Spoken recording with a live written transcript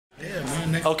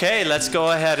Okay, let's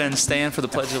go ahead and stand for the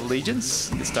Pledge of Allegiance.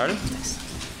 Get started.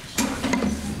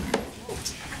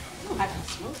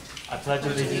 I pledge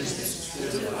allegiance to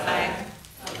the flag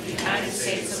of the United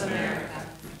States of America,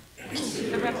 and to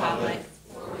the republic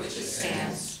for which it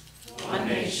stands, one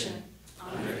nation,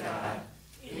 under God,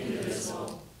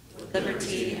 indivisible, with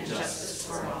liberty and justice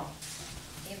for all.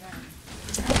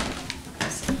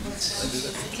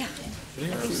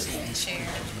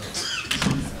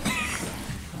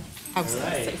 I was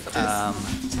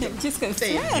just going to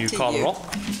say you call the roll.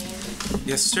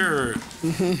 Yes, sir.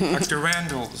 Dr.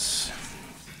 Randalls.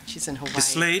 She's in Hawaii. Ms.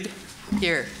 Slade.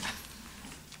 Here.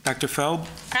 Dr. Felb.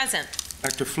 Present.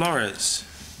 Dr. Flores.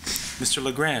 Mr.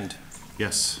 LeGrand.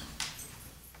 Yes.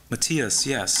 Matias,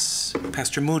 yes.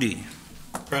 Pastor Moody.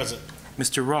 Present.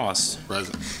 Mr. Ross.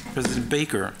 Present. President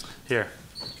Baker. Here.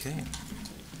 Okay.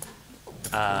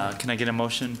 Can I get a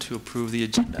motion to approve the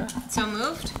agenda? So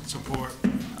moved. Support.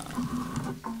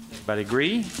 Everybody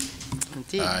agree?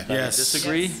 Indeed. Aye. Anybody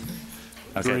disagree? Yes.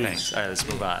 Okay, Agree. thanks. All right, let's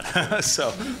move on.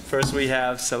 So first we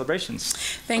have celebrations.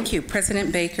 Thank you,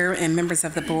 President Baker and members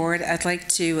of the board. I'd like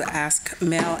to ask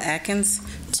Mel Atkins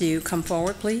to come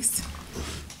forward, please.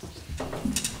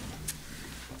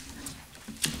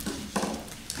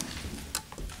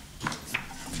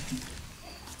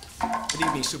 Good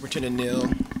evening, Superintendent Neal,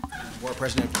 Board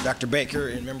President Dr. Baker,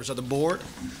 and members of the board.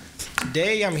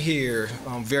 Today I'm here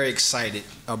very excited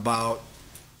about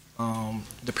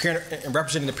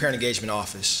representing the Parent Engagement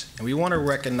Office. And we want to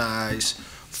recognize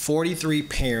 43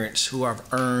 parents who have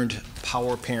earned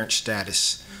Power Parent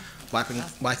status by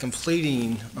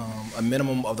completing a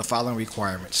minimum of the following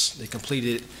requirements. They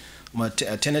completed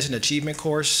attendance and achievement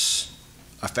course,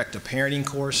 effective parenting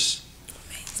course,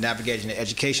 navigating the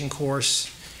education course,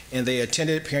 and they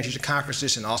attended parent-teacher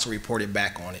conferences and also reported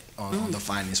back on it, on the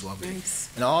findings of it. Nice.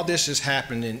 And all this is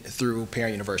happening through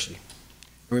Parent University.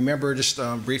 Remember, just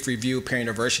brief review, Parent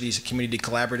University is a community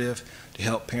collaborative to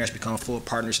help parents become full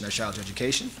partners in their child's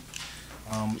education.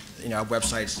 Our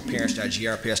website is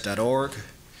parents.grps.org.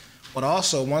 But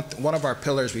also, one of our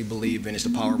pillars we believe in is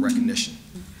the power of recognition.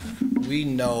 We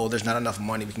know there's not enough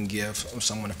money we can give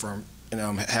someone for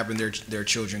having their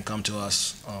children come to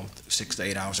us 6 to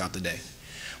 8 hours out the day.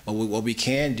 But what we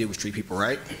can do is treat people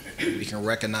right. We can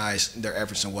recognize their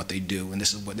efforts and what they do, and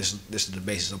this is the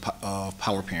basis of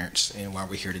Power Parents and why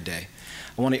we're here today.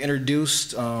 I want to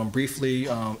introduce briefly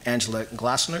Angela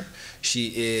Glassner.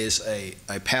 She is a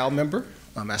PAL member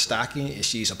at Stocking, and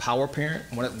she's a Power Parent,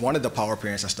 one of the Power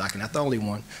Parents at Stocking, not the only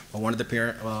one, but one of the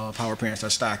Power Parents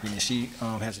at Stocking, and she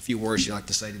has a few words she'd like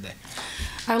to say today.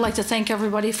 I would like to thank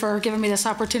everybody for giving me this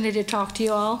opportunity to talk to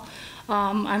you all.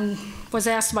 I was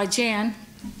asked by Jan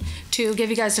to give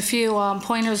you guys a few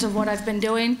pointers of what I've been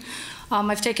doing.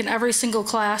 I've taken every single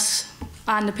class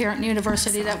on the Parent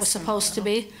University that was supposed to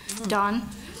be done.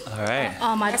 All right.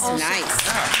 That's nice.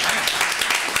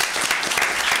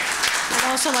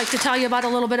 I'd also like to tell you about a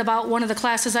little bit about one of the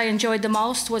classes I enjoyed the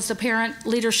most was the Parent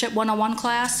Leadership 101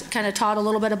 class. It kind of taught a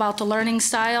little bit about the learning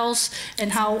styles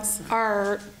and how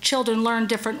our children learn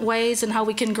different ways and how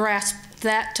we can grasp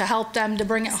that to help them, to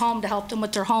bring it home, to help them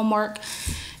with their homework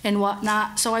and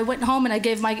whatnot. So I went home and I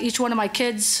gave each one of my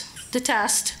kids the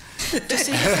test to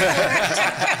see if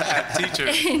it worked. Teacher.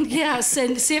 And, yes,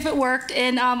 and see if it worked.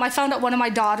 And I found out one of my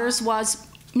daughters was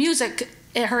music.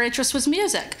 Her interest was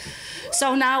music.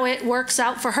 So now it works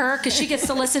out for her because she gets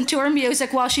to listen to her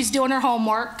music while she's doing her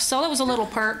homework. So that was a little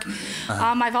perk.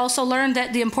 I've also learned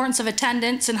that the importance of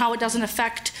attendance and how it doesn't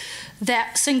affect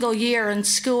that single year in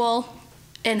school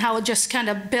and how it just kind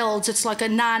of builds. It's like a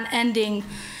non-ending,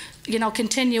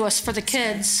 continuous for the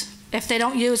kids. If they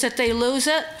don't use it, they lose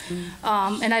it.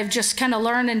 And I've just kind of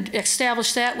learned and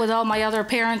established that with all my other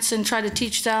parents and try to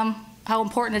teach them how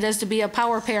important it is to be a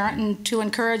power parent and to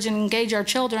encourage and engage our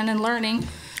children in learning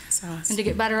and to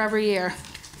get better every year.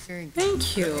 Very good.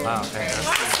 Thank you. Wow.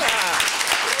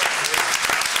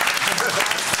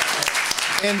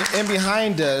 And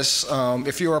behind us,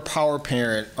 if you're a Power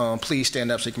Parent, please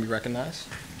stand up so you can be recognized.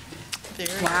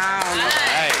 Wow.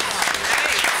 Right.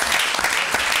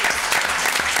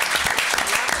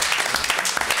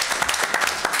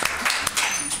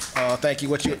 Thank you.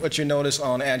 What you notice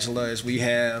on Angela is we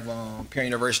have Parent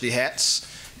University hats,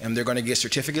 and they're going to get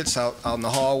certificates out in the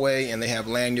hallway, and they have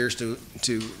lanyards to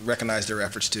recognize their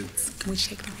efforts too. Can we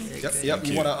shake their hands? Yep.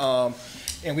 You want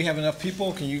to, and we have enough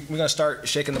people. We're going to start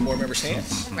shaking the board members'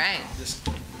 hands. Right. Just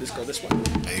go this way.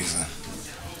 Amazing.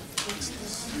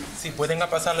 Si pueden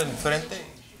pasarlo en frente.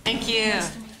 Thank you.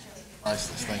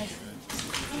 Priceless. Thank you.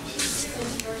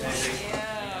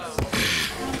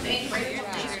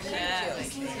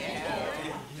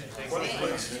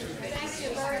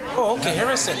 Oh, okay,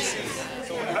 Harrison.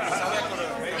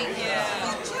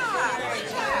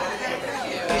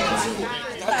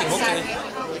 Okay.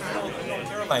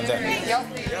 Caroline then.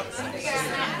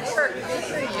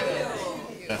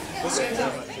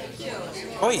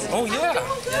 Oh yeah.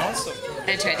 Awesome.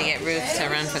 I tried to get Ruth to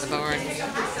run for the board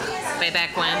way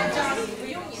back when.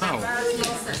 Wow.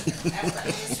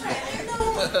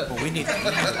 Well, we need.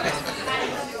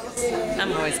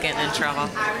 I'm always getting in trouble.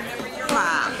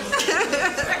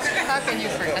 How can you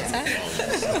forget that?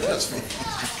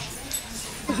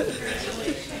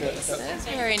 That's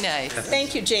very nice.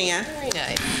 Thank you, Jan. Very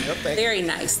nice. Very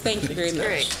nice. Thank you very much.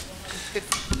 Great.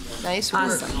 Nice work.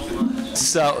 Awesome.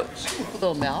 So,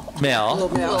 Little Mel. Mel, Little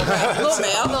Mel.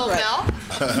 Little Mel.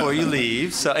 before you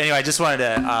leave, so anyway, I just wanted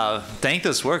to thank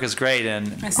this work. It's great, and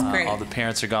That's great. all the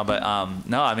parents are gone. But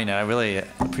no, I mean, I really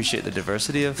appreciate the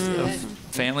diversity of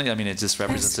family. I mean, it just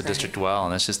represents the That's district well,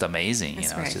 and it's just amazing.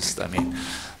 That's You know, it's right. just, I mean,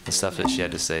 the stuff that she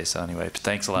had to say. So anyway,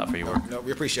 thanks a lot for your work. No,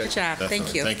 we appreciate Good it. job. Thank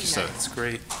Definitely. you. Thank you, sir. It's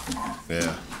great.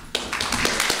 Yeah.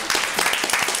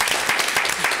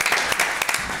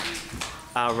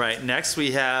 All right, next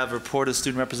we have report of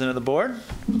student representative of the board.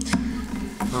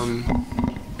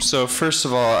 So first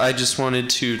of all, I just wanted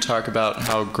to talk about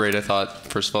how great I thought,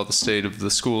 first of all, the state of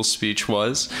the school speech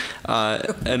was.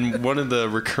 And one of the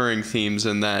recurring themes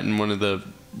in that, and one of the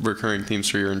recurring themes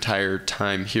for your entire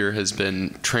time here, has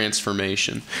been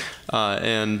transformation.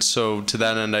 And so to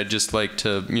that end, I'd just like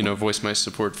to, voice my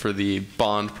support for the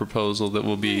bond proposal that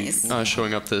will be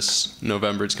showing up this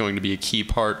November. It's going to be a key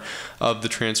part of the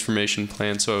transformation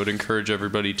plan, so I would encourage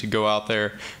everybody to go out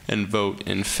there and vote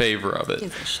in favor of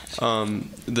it.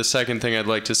 The second thing I'd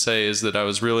like to say is that I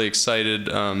was really excited,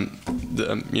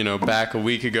 back a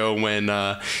week ago when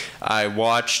I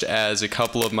watched as a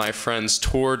couple of my friends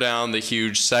tore down the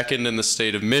huge second in the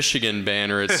state of Michigan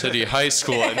banner at City High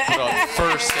School and put up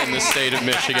first in the state of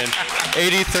Michigan,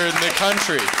 83rd in the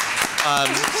country.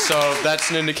 So that's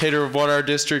an indicator of what our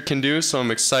district can do, so I'm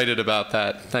excited about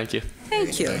that. Thank you.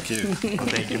 Thank you. Thank you.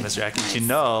 Thank you, Mr. Atkins. You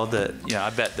know that,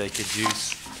 I bet they could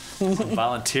use some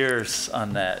volunteers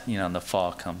on that, in the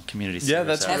fall come community service. Yeah,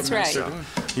 that's That's right. So,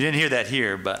 you didn't hear that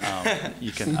here, but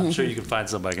I'm sure you can find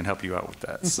somebody who can help you out with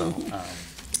that. So,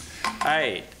 all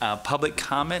right, public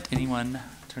comment. Anyone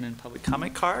turn in public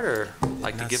comment card or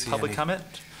like to Not give see public any. comment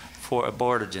for a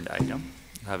board agenda item?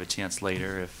 You'll have a chance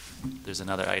later if there's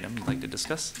another item you'd like to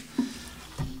discuss.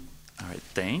 All right,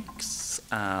 thanks.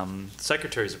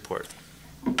 Secretary's report.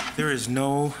 There is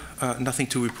nothing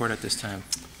to report at this time.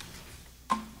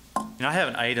 I have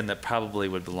an item that probably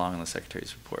would belong in the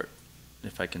secretary's report,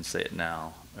 if I can say it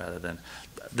now, rather than,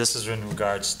 this is in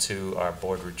regards to our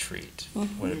board retreat.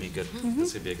 Would it be good?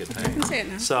 This would be a good time. can say it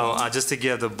now. So just to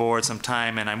give the board some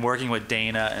time, and I'm working with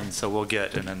Dana, and so we'll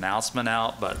get an announcement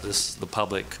out, but the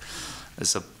public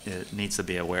it needs to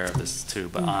be aware of this too.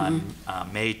 But on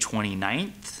May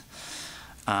 29th,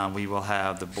 we will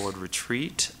have the board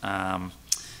retreat.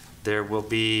 There will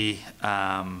be,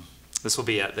 this will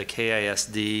be at the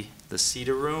KISD, the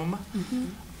Cedar Room.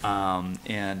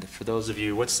 And for those of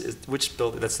you, which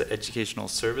building? That's the Educational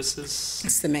Services?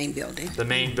 It's the main building. The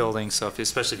main building. So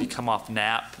especially if you come off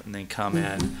Knapp and then come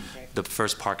in, the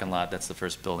first parking lot, that's the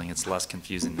first building. It's less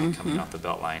confusing than coming off the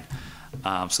Beltline.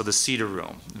 So the Cedar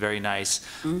Room, very nice.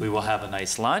 We will have a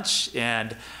nice lunch,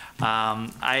 and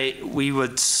we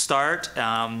would start.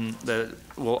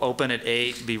 We'll open at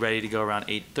 8, be ready to go around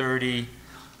 8:30.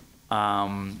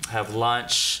 Have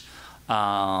lunch.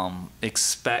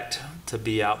 Expect to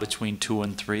be out between 2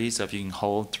 and 3, so if you can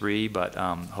hold 3, but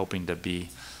hoping to be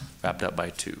wrapped up by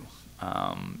 2.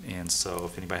 And so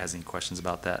if anybody has any questions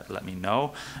about that, let me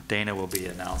know. Dana will be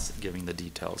giving the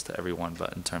details to everyone,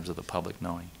 but in terms of the public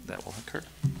knowing that will occur.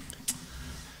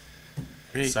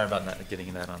 Great. Sorry about not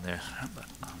getting that on there. But,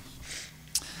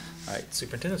 all right,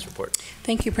 superintendent's report.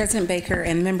 Thank you, President Baker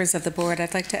and members of the board.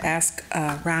 I'd like to ask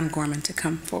Ron Gorman to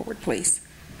come forward, please.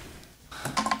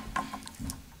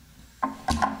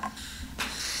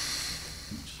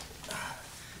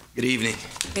 Good evening.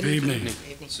 Good evening.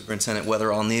 Superintendent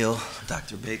Weatherall Neal,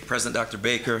 President Dr.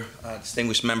 Baker,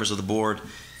 distinguished members of the board.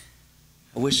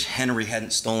 I wish Henry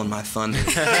hadn't stolen my thunder. You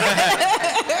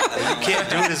can't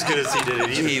do it as good as he did it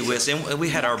either. Gee whiz, and we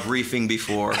had our briefing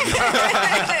before.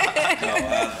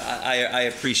 I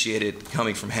appreciate it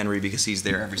coming from Henry because he's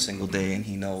there every single day and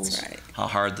he knows how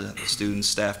hard the students,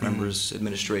 staff members,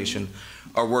 administration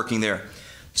are working there.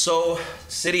 So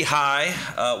City High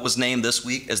was named this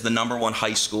week as the #1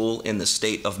 high school in the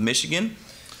state of Michigan,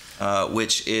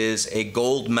 which is a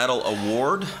gold medal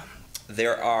award.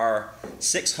 There are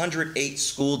 608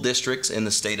 school districts in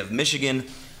the state of Michigan.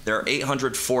 There are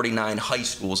 849 high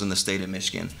schools in the state of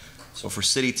Michigan. So for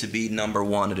city to be number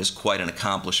one, it is quite an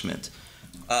accomplishment.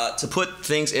 To put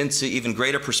things into even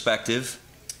greater perspective,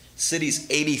 city's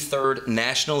 83rd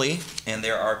nationally, and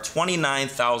there are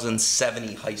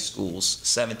 29,070 high schools,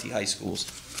 70 high schools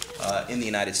in the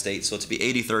United States. So to be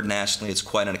 83rd nationally, it's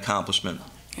quite an accomplishment.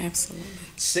 Absolutely.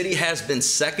 City has been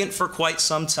second for quite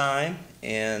some time,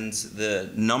 and the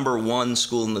number one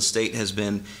school in the state has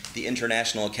been the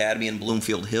International Academy in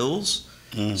Bloomfield Hills.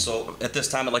 So at this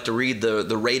time, I'd like to read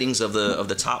the ratings of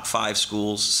the top 5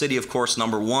 schools. City, of course,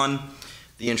 number 1.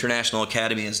 The International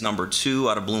Academy is number 2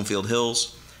 out of Bloomfield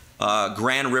Hills.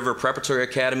 Grand River Preparatory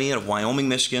Academy of Wyoming,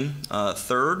 Michigan,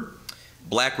 3rd.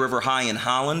 Black River High in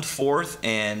Holland, 4th,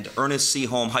 and Ernest C.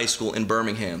 Holm High School in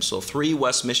Birmingham. So 3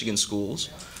 West Michigan schools,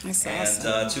 That's and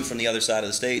awesome. 2 from the other side of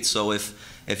the state. So if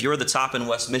you're the top in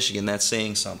West Michigan, that's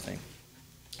saying something.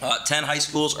 10 high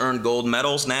schools earned gold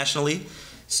medals nationally,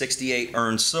 68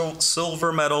 earned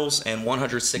silver medals, and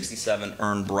 167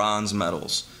 earned bronze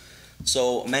medals.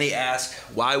 So many ask,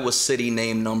 why was City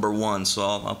named number 1? So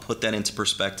I'll put that into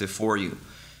perspective for you.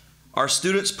 Are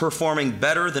students performing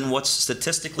better than what's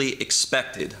statistically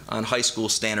expected on high school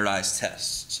standardized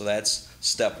tests? So that's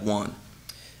step 1.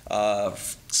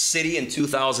 City in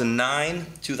 2009,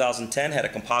 2010 had a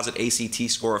composite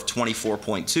ACT score of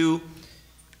 24.2.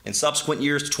 In subsequent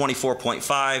years,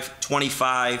 24.5,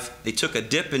 25. They took a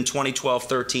dip in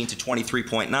 2012-13 to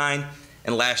 23.9.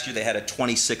 And last year they had a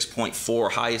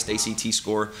 26.4, highest ACT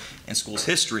score in school's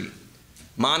history.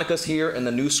 Monica's here and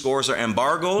the new scores are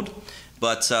embargoed.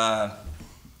 But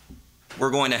we're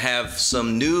going to have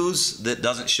some news that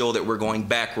doesn't show that we're going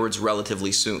backwards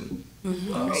relatively soon.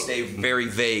 Stay very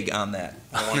vague on that.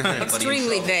 I don't want anybody in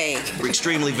Extremely trouble. vague. We're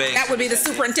extremely vague. That would be the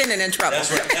superintendent in trouble.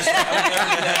 That's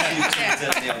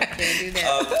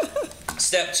right.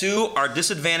 Step 2, are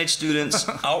disadvantaged students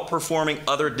outperforming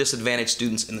other disadvantaged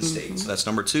students in the state? So that's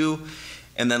number 2.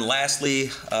 And then lastly,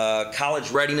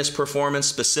 college readiness performance,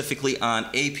 specifically on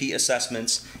AP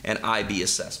assessments and IB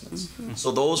assessments.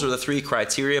 So those are the 3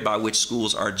 criteria by which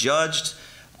schools are judged.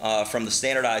 From the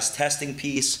standardized testing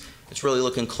piece, it's really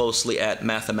looking closely at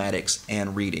mathematics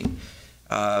and reading.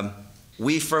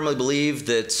 We firmly believe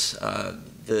that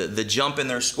the jump in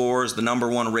their scores, the number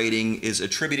 1 rating, is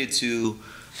attributed to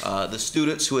the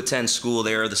students who attend school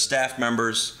there, the staff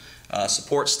members,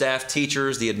 support staff,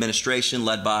 teachers, the administration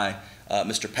led by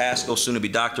Mr. Pasco, soon to be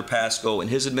Dr. Pasco, and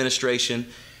his administration.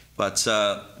 But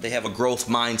they have a growth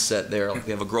mindset there.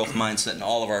 We have a growth mindset in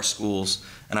all of our schools,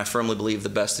 and I firmly believe the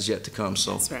best is yet to come.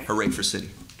 So Right. hooray for City.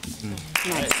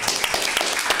 Nice.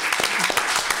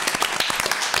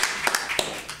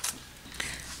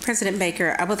 President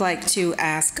Baker, I would like to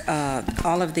ask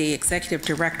all of the executive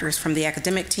directors from the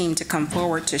academic team to come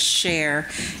forward to share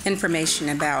information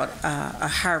about the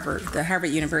Harvard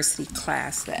University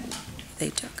class that they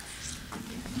took.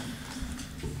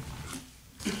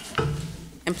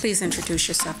 And please introduce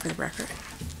yourself for the record,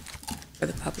 for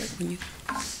the public.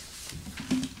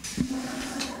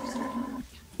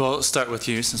 We'll start with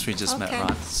you since we just met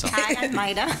Ron. So. Hi, I'm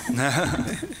Maida.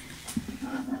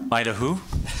 Maida who?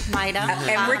 Maida.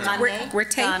 And we're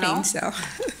taping, Gunnell. so.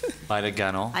 Maida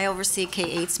Gunnell. I oversee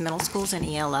K-8's middle schools and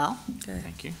ELL.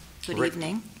 Thank you. Good Rick.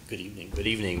 evening. Good evening. Good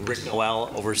evening. Rick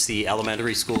Noel, oversee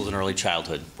elementary schools and early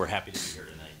childhood. We're happy to be here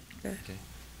tonight. Okay.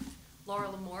 Laura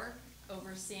Lamore,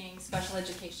 overseeing special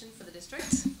education for the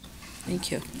district.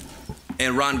 Thank you.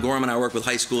 And Ron Gorman, I work with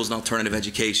high schools and alternative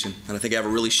education, and I think I have a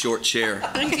really short chair.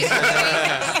 Thank you.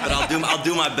 But I'll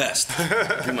do my best.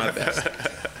 Do my best.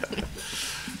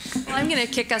 Well, I'm going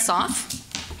to kick us off.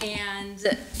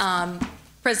 And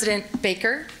President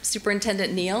Baker,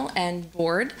 Superintendent Neal, and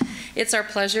board, it's our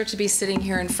pleasure to be sitting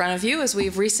here in front of you as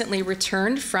we've recently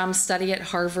returned from study at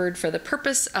Harvard for the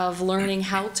purpose of learning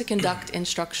how to conduct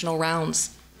instructional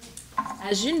rounds.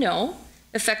 As you know,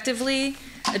 effectively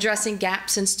addressing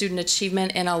gaps in student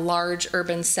achievement in a large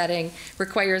urban setting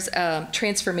requires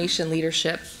transformation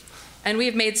leadership. And we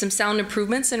have made some sound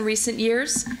improvements in recent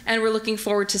years, and we're looking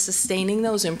forward to sustaining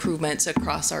those improvements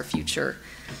across our future.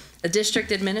 The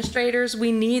district administrators,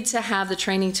 we need to have the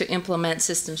training to implement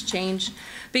systems change,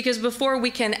 because before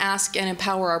we can ask and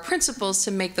empower our principals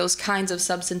to make those kinds of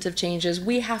substantive changes,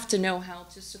 we have to know how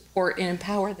to support and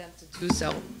empower them to do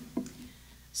so.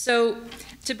 So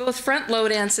to both front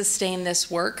load and sustain this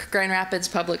work, Grand Rapids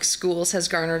Public Schools has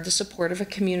garnered the support of a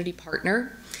community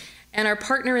partner, and our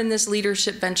partner in this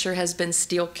leadership venture has been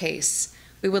Steelcase.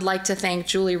 We would like to thank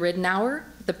Julie Ridenour,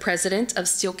 the president of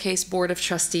Steelcase Board of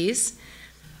Trustees.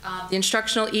 The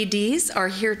instructional EDs are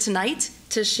here tonight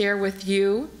to share with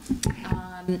you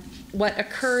what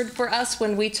occurred for us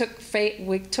when we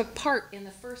took part in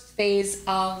the first phase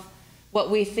of what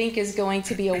we think is going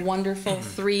to be a wonderful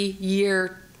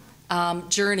 3-year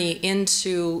journey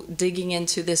into digging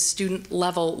into this student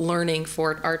level learning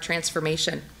for our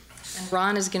transformation. And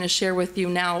Ron is going to share with you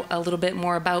now a little bit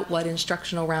more about what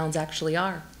instructional rounds actually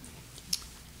are.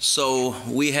 So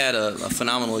we had a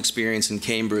phenomenal experience in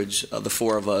Cambridge, the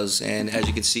 4 of us, and as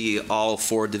you can see, all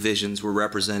 4 divisions were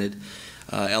represented,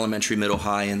 elementary, middle,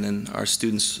 high, and then our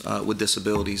students with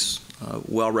disabilities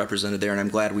well represented there, and I'm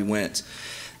glad we went.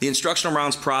 The instructional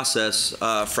rounds process,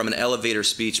 from an elevator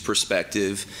speech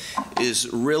perspective,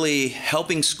 is really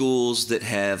helping schools that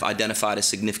have identified a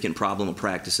significant problem of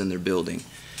practice in their building.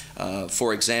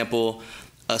 For example,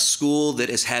 a school that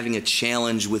is having a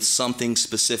challenge with something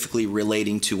specifically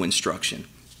relating to instruction.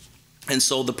 And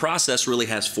so the process really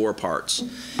has 4 parts.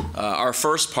 Our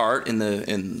first part in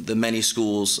the many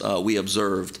schools we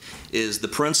observed is the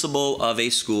principal of a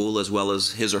school, as well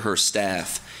as his or her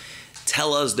staff,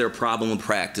 tell us their problem of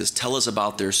practice, tell us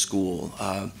about their school.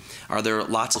 Are there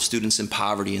lots of students in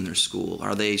poverty in their school?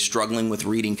 Are they struggling with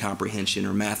reading comprehension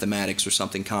or mathematics or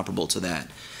something comparable to that?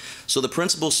 So the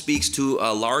principal speaks to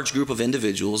a large group of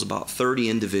individuals, about 30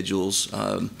 individuals,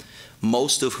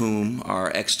 most of whom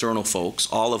are external folks,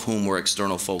 all of whom were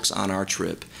external folks on our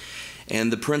trip.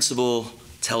 And the principal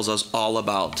tells us all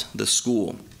about the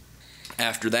school.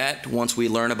 After that, once we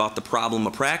learn about the problem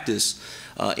of practice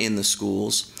in the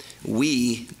schools,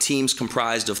 we, teams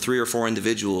comprised of 3 or 4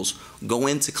 individuals, go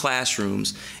into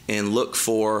classrooms and look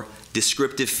for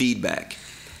descriptive feedback.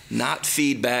 Not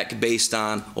feedback based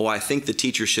on, oh, I think the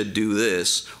teacher should do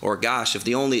this, or gosh, if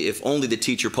only the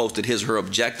teacher posted his or her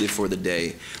objective for the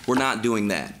day. We're not doing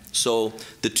that. So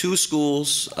the 2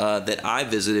 schools that I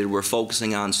visited were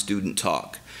focusing on student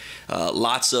talk.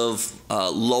 Lots of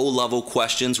low-level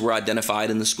questions were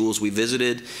identified in the schools we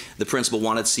visited. The principal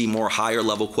wanted to see more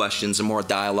higher-level questions and more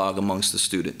dialogue amongst the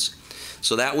students.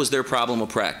 So that was their problem of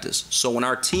practice. So when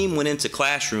our team went into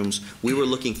classrooms, we were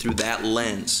looking through that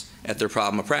lens at their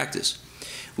problem of practice.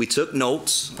 We took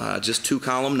notes, just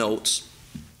 2-column notes.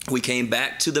 We came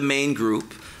back to the main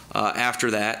group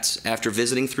after that, after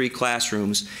visiting 3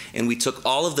 classrooms, and we took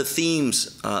all of the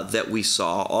themes that we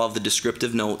saw, all of the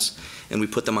descriptive notes, and we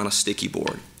put them on a sticky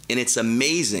board. And it's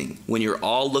amazing when you're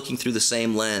all looking through the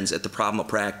same lens at the problem of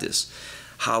practice,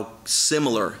 how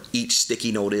similar each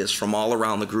sticky note is from all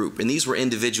around the group. And these were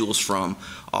individuals from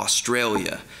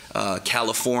Australia,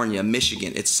 California,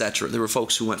 Michigan, etc. There were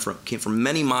folks who came from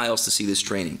many miles to see this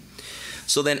training.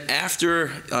 So then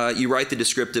after you write the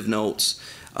descriptive notes,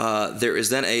 there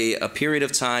is then a period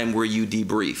of time where you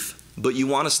debrief. But you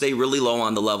want to stay really low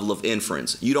on the level of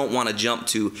inference. You don't want to jump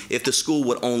to, if the school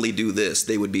would only do this,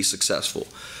 they would be successful.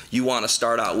 You want to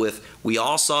start out with, we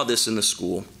all saw this in the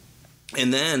school.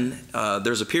 And then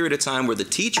there's a period of time where the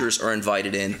teachers are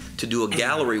invited in to do a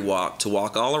gallery walk, to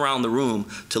walk all around the room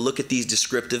to look at these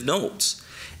descriptive notes.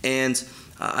 And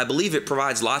I believe it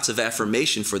provides lots of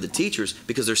affirmation for the teachers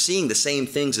because they're seeing the same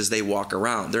things as they walk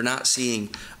around. They're not seeing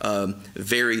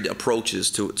varied approaches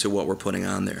to what we're putting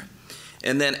on there.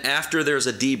 And then after there's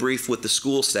a debrief with the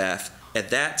school staff,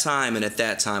 at that time and at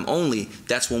that time only,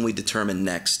 that's when we determine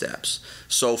next steps.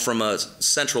 So from a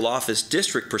central office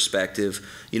district perspective,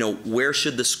 you know, where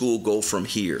should the school go from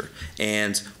here?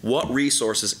 And what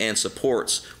resources and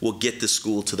supports will get the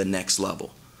school to the next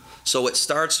level? So it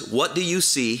starts, what do you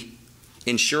see?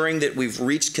 Ensuring that we've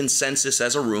reached consensus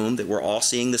as a room, that we're all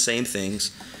seeing the same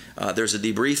things. There's a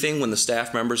debriefing when the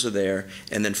staff members are there,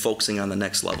 and then focusing on the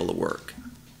next level of work.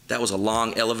 That was a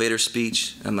long elevator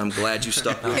speech, and I'm glad you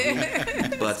stuck with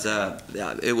me. But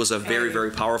it was a very,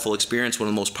 very powerful experience, one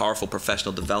of the most powerful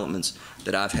professional developments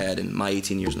that I've had in my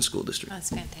 18 years in the school district. That's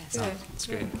fantastic. That's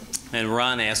great. And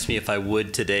Ron asked me if I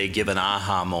would today give an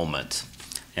aha moment.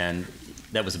 And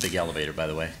that was a big elevator, by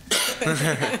the way.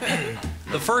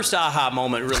 The first aha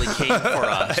moment really came for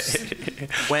us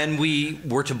when we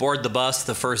were to board the bus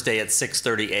the first day at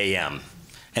 6:30 a.m.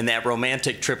 And that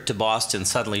romantic trip to Boston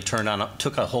suddenly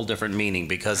took a whole different meaning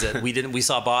because we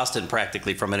saw Boston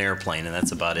practically from an airplane, and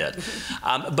that's about it.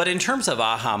 But in terms of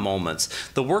aha moments,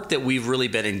 the work that we've really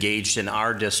been engaged in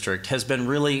our district has been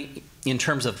really in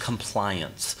terms of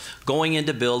compliance, going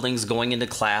into buildings, going into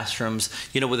classrooms,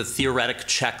 you know, with a theoretic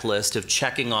checklist of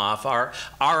checking off, are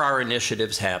our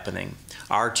initiatives happening?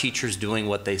 Are teachers doing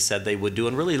what they said they would do?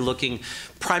 And really looking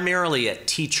primarily at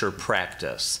teacher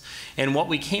practice. And what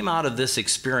we came out of this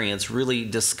experience really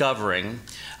discovering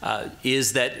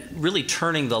is that really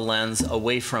turning the lens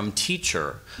away from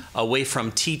teacher, away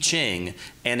from teaching,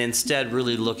 and instead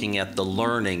really looking at the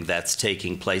learning that's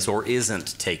taking place or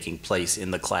isn't taking place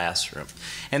in the classroom. classroom.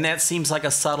 And that seems like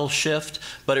a subtle shift,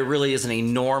 but it really is an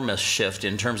enormous shift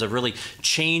in terms of really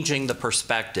changing the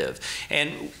perspective.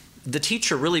 And the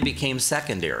teacher really became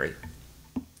secondary.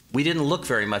 We didn't look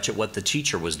very much at what the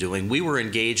teacher was doing. We were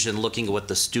engaged in looking at what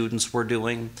the students were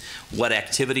doing, what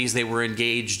activities they were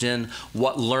engaged in,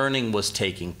 what learning was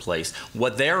taking place,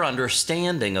 what their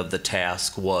understanding of the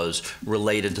task was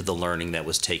related to the learning that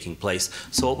was taking place.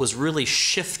 So it was really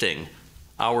shifting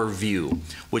our view,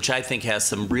 which I think has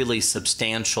some really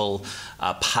substantial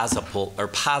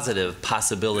positive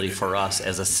possibility for us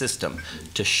as a system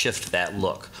to shift that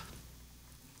look.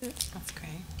 That's great.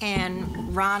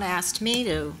 And Ron asked me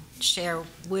to share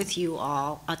with you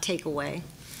all a takeaway.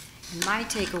 And my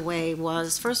takeaway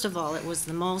was, first of all, it was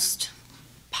the most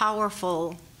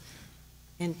powerful,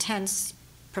 intense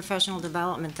professional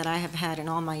development that I have had in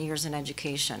all my years in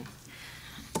education.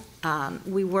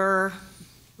 We were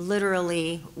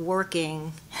literally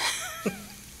working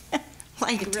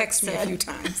like You text me a few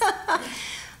times.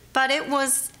 But it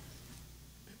was,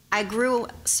 I grew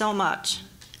so much.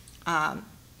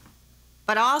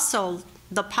 But also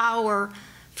the power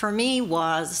for me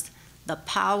was the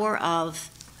power of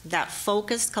that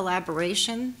focused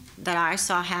collaboration that I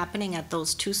saw happening at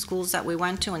those two schools that we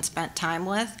went to and spent time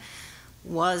with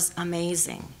was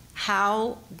amazing.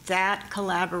 How that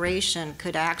collaboration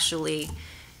could actually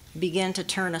begin to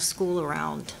turn a school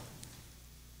around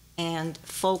and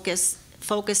focus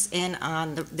in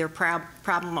on their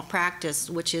problem of practice,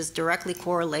 which is directly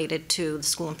correlated to the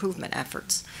school improvement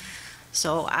efforts.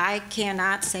 So I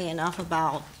cannot say enough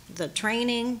about the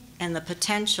training and the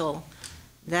potential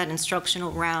that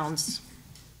instructional rounds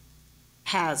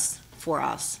has for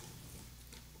us.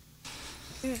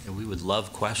 And we would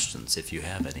love questions if you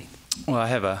have any. Well, I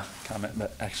have a comment,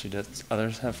 but actually, does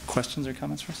others have questions or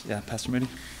comments for us? Yeah, Pastor Moody?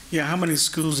 Yeah, how many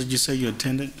schools did you say you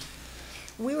attended?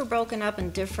 We were broken up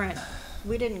in different,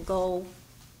 we didn't go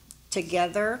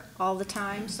together all the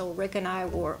time, so Rick and I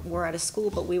were at a school,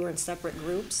 but we were in separate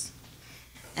groups.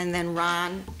 And then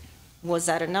Ron was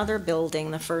at another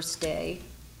building the first day,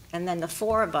 and then the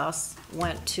four of us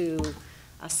went to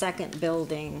a second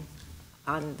building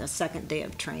on the second day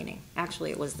of training.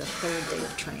 Actually, it was the third day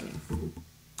of training.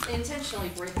 They intentionally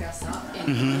break us up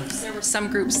in groups. There were some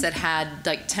groups that had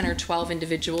like 10 or 12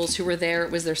 individuals who were there.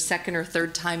 It was their second or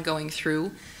third time going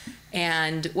through.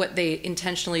 And what they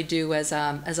intentionally do as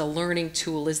a learning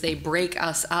tool is they break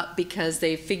us up because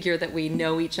they figure that we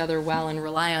know each other well and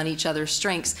rely on each other's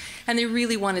strengths. And they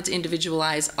really wanted to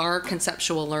individualize our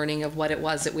conceptual learning of what it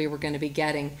was that we were going to be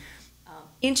getting.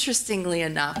 Interestingly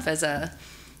enough, as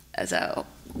a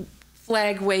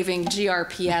flag-waving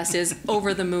GRPS is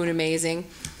over the moon amazing.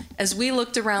 As we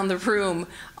looked around the room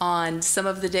on some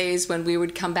of the days when we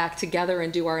would come back together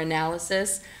and do our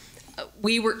analysis,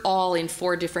 we were all in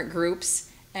 4 different groups,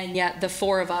 and yet the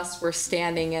 4 of us were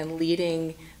standing and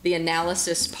leading the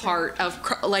analysis part of,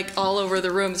 like, all over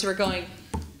the room. So we're going,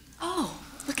 oh,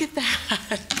 look at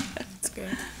that. That's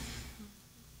good.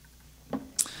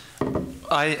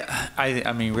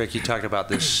 I mean, Rick, you talked about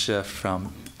this shift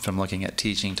from looking at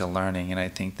teaching to learning, and I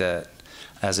think that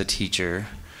as a teacher,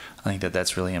 I think that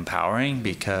that's really empowering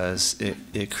because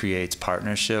it creates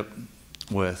partnership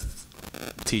with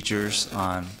teachers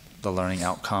on the learning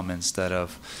outcome instead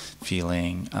of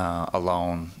feeling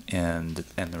alone in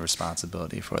the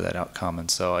responsibility for that outcome. And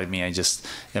so, I mean, I just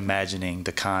imagining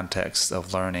the context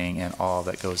of learning and all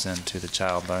that goes into the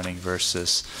child learning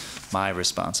versus my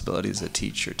responsibility as a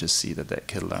teacher to see that that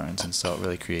kid learns. And so it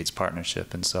really creates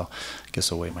partnership. And so I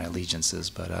guess I'll weigh my allegiances,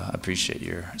 but I appreciate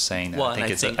your saying that. Well, I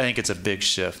think it's a big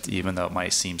shift, even though it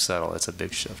might seem subtle. It's a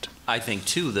big shift. I think,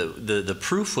 too, the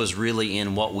proof was really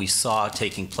in what we saw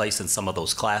taking place in some of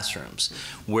those classrooms,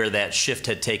 where that shift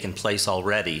had taken place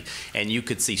already, and you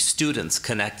could see students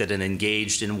connected and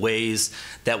engaged in ways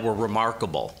that were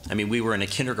remarkable. I mean, we were in a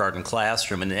kindergarten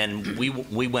classroom, and we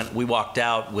walked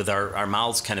out with our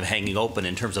mouths kind of hanging open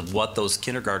in terms of what those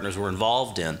kindergartners were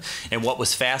involved in. And what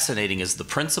was fascinating is the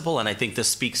principal, and I think this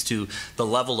speaks to the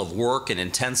level of work and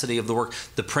intensity of the work,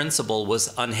 the principal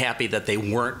was unhappy that they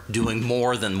weren't doing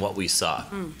more than what we saw.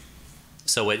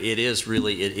 So it is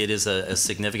really, it is a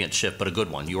significant shift, but a good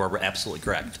one. You are absolutely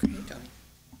correct.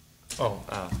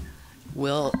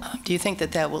 Will, do you think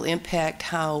that will impact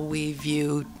how we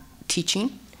view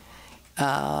teaching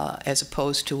as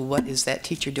opposed to what is that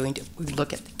teacher doing to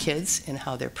look at the kids and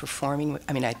how they're performing?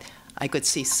 I mean, I could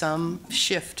see some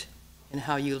shift in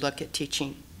how you look at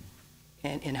teaching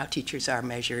and how teachers are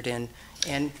measured and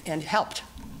helped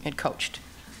and coached.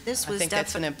 I think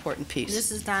that's an important piece.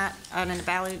 This is not an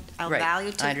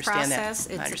evaluative process.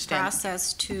 It's a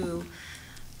process to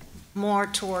more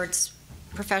towards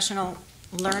professional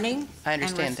learning I and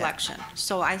understand that. reflection.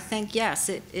 So I think, yes,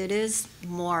 it is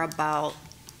more about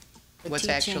the What's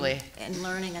teaching actually- and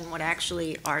learning and what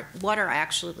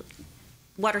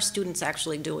are students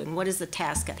actually doing? What is the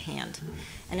task at hand?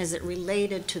 And is it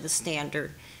related to the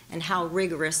standard? And how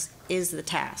rigorous is the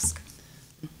task?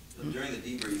 During the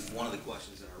debrief, one of the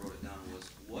questions that I wrote it down was,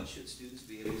 what should students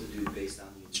be able to do based on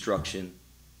the instruction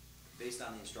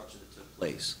that took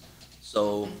place?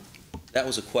 So that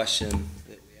was a question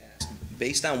that we asked.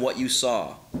 Based on what you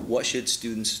saw, what should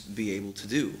students be able to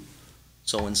do?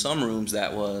 So in some rooms,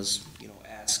 that was,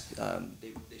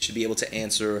 they should be able to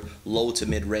answer low to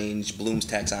mid-range Bloom's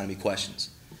taxonomy questions.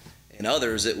 In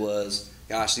others, it was,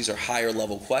 gosh, these are higher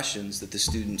level questions that the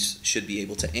students should be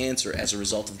able to answer as a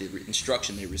result of the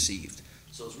instruction they received.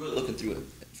 So it's really looking through it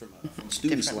from a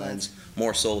student's Different lens,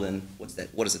 more so than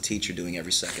what is the teacher doing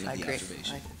every second I of the agree.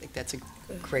 observation. I think that's a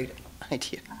great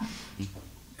idea.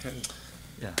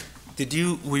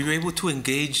 Were you able to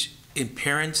engage in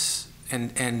parents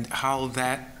and how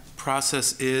that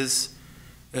process is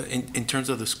in terms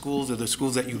of the schools or the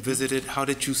schools that you visited? How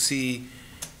did you see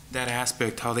that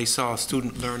aspect, how they saw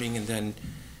student learning and then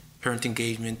parent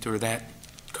engagement or that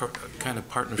kind of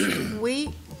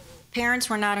partnership? Parents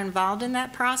were not involved in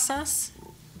that process,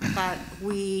 but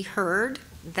we heard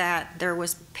that there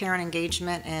was parent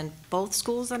engagement in both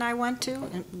schools that I went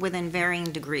to, within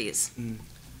varying degrees.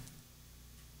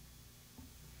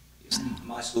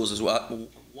 My schools as well.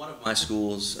 One of my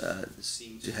schools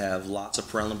seemed to have lots of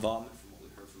parental involvement from what we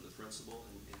heard from the principal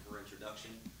in her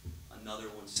introduction. Another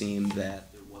one seemed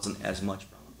that there wasn't as much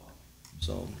parental involvement.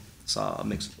 So I saw a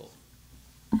mix of both.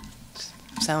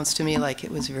 Sounds to me like it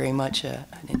was very much an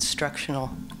instructional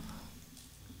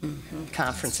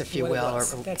conference, if you will, or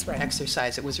That's right.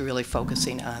 exercise. It was really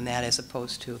focusing on that as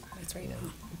opposed to That's right.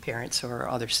 parents or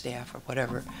other staff or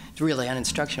whatever. It's really on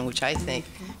instruction, which I think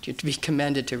to be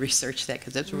commended to research that,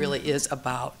 because it really is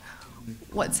about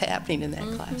what's happening in that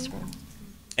classroom.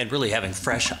 And really having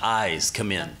fresh eyes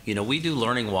come in. You know, we do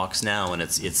learning walks now, and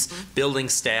it's building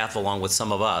staff along with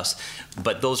some of us,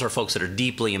 but those are folks that are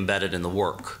deeply embedded in the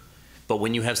work. But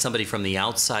when you have somebody from the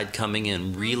outside coming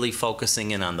in, really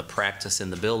focusing in on the practice in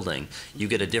the building, you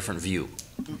get a different view.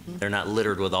 They're not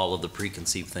littered with all of the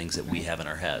preconceived things that we have in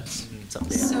our heads. So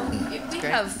we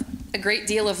have a great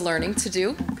deal of learning to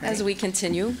do as we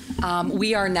continue.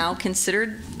 We are now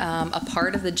considered a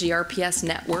part of the GRPS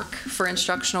network for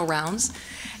instructional rounds,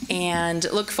 and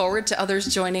look forward to others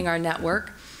joining our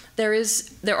network.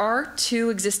 There are 2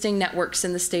 existing networks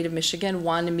in the state of Michigan,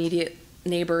 one immediate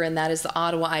neighbor, and that is the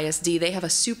Ottawa ISD. They have a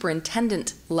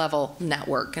superintendent level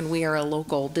network, and we are a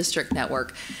local district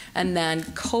network. And then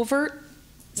Covert,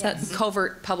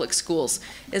 Covert Public Schools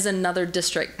is another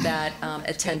district that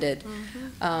attended.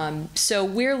 So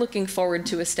we're looking forward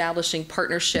to establishing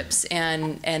partnerships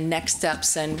and next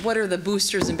steps, and what are the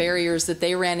boosters and barriers that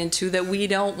they ran into that we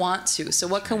don't want to. So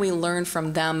what can we learn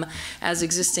from them as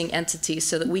existing entities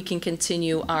so that we can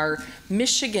continue our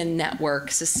Michigan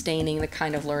network sustaining the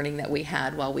kind of learning that we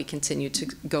had while we continue to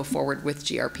go forward with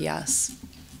GRPS.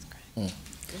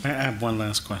 I have one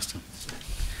last question.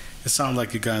 It sounds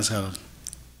like you guys had a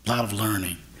lot of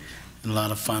learning and a lot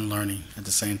of fun learning at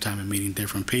the same time and meeting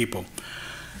different people.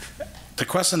 The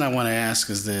question I want to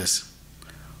ask is this: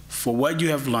 for what you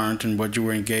have learned and what you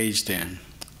were engaged in,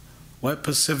 what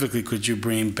specifically could you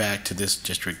bring back to this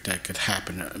district that could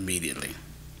happen immediately?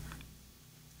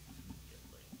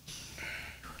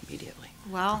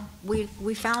 Well,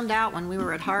 we found out when we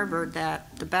were at Harvard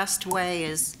that the best way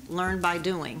is learn by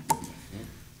doing.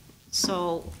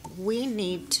 So we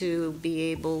need to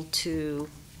be able to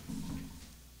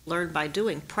learn by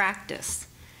doing, practice,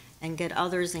 and get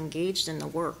others engaged in the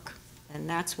work. And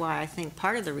that's why I think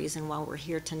part of the reason why we're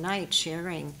here tonight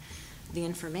sharing the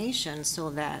information, so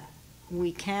that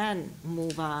we can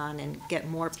move on and get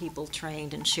more people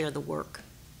trained and share the work.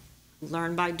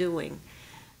 Learn by doing.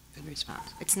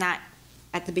 It's not,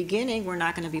 at the beginning, we're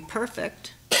not going to be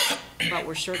perfect, but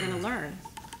we're sure going to learn.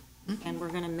 And we're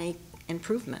going to make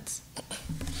improvements.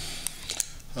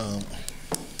 When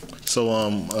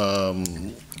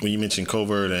you mentioned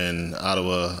Covert and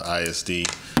Ottawa ISD,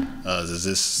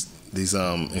 these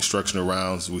instructional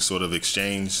rounds, we sort of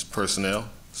exchange personnel?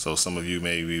 So some of you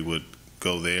maybe would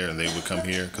go there and they would come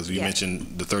here? Because you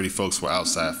mentioned the 30 folks were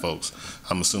outside folks.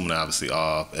 I'm assuming obviously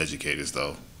all educators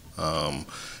though.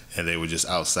 And they were just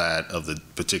outside of the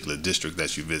particular district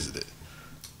that you visited.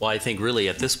 Well, I think really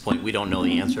at this point we don't know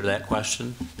the answer to that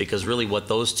question, because really what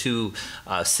those 2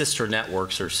 sister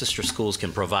networks or sister schools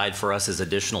can provide for us is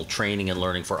additional training and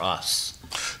learning for us.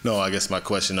 No, I guess my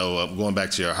question, going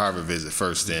back to your Harvard visit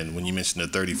first, then, when you mentioned the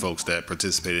 30 folks that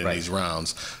participated in these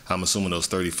rounds, I'm assuming those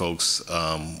 30 folks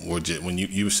were just, when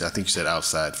you I think you said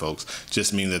outside folks,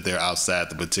 just mean that they're outside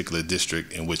the particular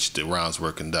district in which the rounds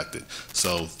were conducted.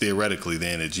 So theoretically,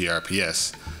 then at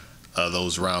GRPS,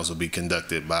 those rounds will be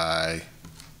conducted by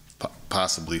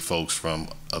possibly folks from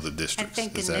other districts. I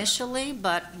think initially,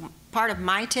 but part of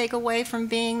my takeaway from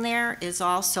being there is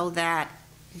also that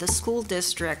the school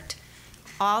district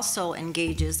also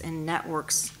engages in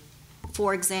networks.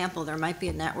 For example, there might be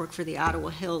a network for the Ottawa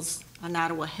Hills, an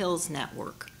Ottawa Hills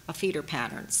network, a feeder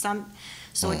pattern.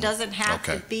 So it doesn't have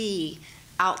to be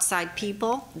outside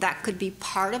people. That could be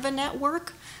part of a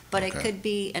network, but it could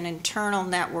be an internal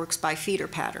networks by feeder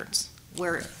patterns,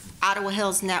 where Ottawa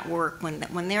Hills network,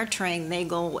 when they're trained, they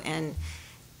go and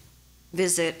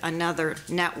visit another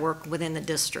network within the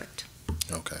district.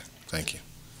 Okay, thank you.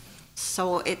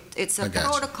 So it's a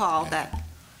protocol that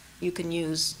you can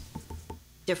use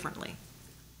differently.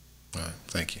 All right,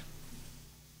 thank you.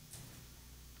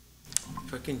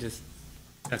 If I can just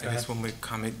ask one more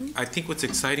comment. I think what's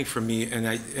exciting for me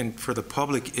and for the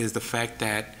public is the fact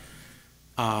that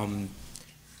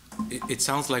it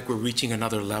sounds like we're reaching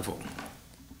another level.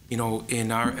 You know,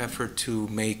 in our effort to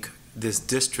make this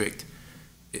district,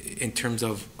 in terms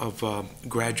of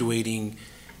graduating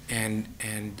and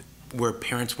where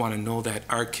parents want to know that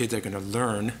our kids are going to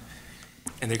learn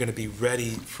and they're going to be ready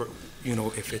for, you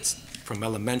know, if it's from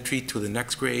elementary to the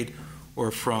next grade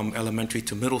or from elementary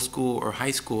to middle school or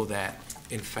high school, that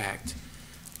in fact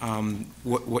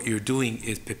what you're doing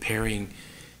is preparing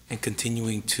and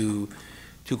continuing to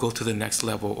go to the next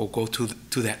level or go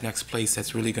to that next place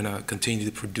that's really going to continue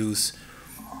to produce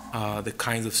the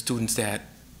kinds of students that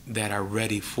are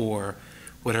ready for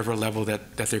whatever level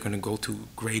that they're going to go to,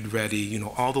 grade ready, you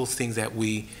know, all those things that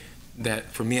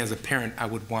for me as a parent, I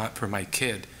would want for my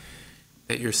kid,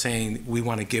 that you're saying we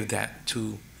want to give that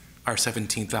to our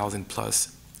 17,000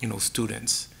 plus, you know,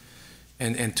 students,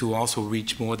 and to also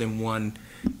reach more than one,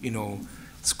 you know,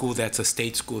 school that's a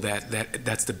state school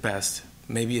that's the best.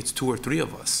 Maybe it's 2 or 3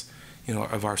 of us, you know,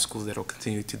 of our schools that'll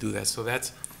continue to do that. So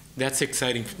that's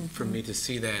exciting for me to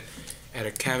see that at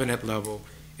a cabinet level,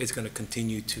 it's going to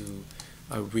continue to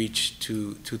reach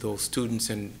to those students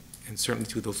and certainly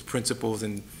to those principals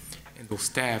and those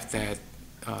staff that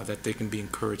they can be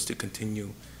encouraged to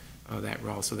continue that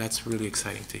route. So that's really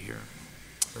exciting to hear.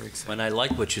 Very exciting. And I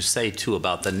like what you say too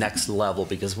about the next level,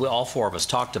 because all 4 of us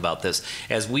talked about this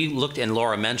as we looked, and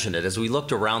Laura mentioned it, as we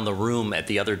looked around the room at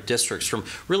the other districts from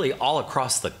really all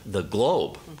across the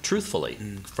globe, truthfully,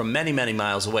 from many, many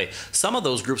miles away. Some of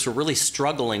those groups were really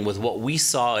struggling with what we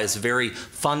saw as very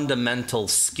fundamental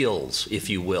skills, if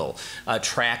you will,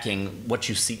 tracking what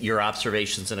you see, your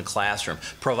observations in a classroom,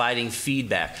 providing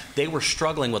feedback. They were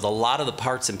struggling with a lot of the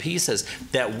parts and pieces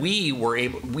that we've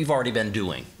already been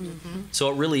doing. So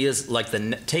it really is like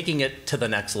taking it to the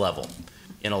next level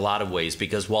in a lot of ways,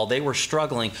 because while they were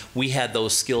struggling, we had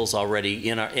those skills already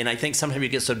in our, and I think sometimes you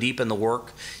get so deep in the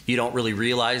work, you don't really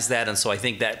realize that, and so I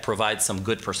think that provides some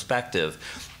good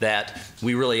perspective that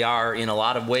we really are, in a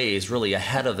lot of ways, really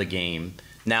ahead of the game.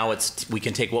 Now we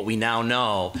can take what we now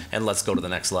know and let's go to the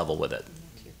next level with it.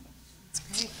 That's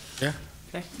great. Yeah.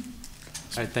 Okay.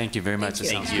 All right, thank you very much.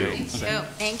 Thank you.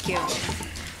 Thank you.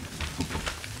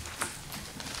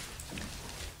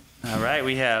 All right,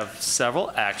 we have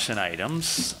several action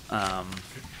items.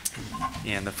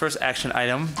 And the first action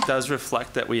item does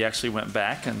reflect that we actually went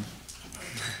back and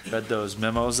read those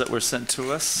memos that were sent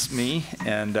to us,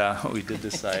 and we did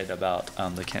decide about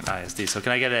the Kent ISD. So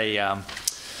can I get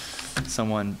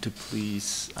someone to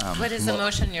please... What is the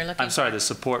motion you're looking for? I'm sorry, the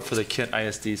support for the Kent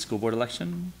ISD school board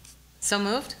election? So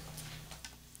moved?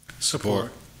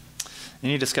 Support.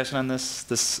 Any discussion on this?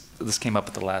 This came up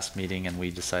at the last meeting, and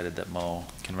we decided that Mo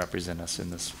can represent us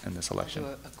in this election. Do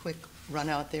a quick run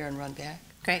out there and run back.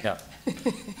 Great. Yeah.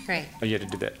 Great. Oh, you had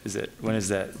to do that. When is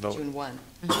that vote? June 1.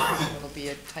 It'll be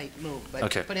a tight move, but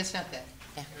Okay. but it's not that.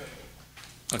 Yeah.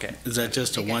 Okay. Is that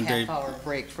just a Take one-day? a half-hour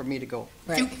break for me to go.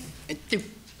 Right. Doop.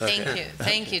 Thank you.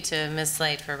 Thank you to Ms.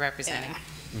 Slade for representing.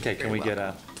 Okay, can we get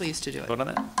a Pleased to do it. vote on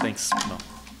that? Thanks, Mo.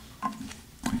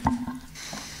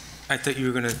 I thought you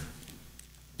were going to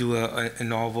do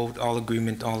an all vote, all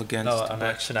agreement, all against. No, an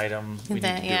action item. We need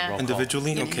to do a roll call.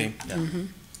 Individually? Okay.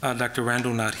 Dr.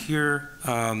 Randall not here.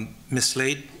 Ms.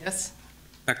 Slade? Yes.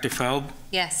 Dr. Faub?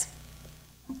 Yes.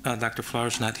 Dr.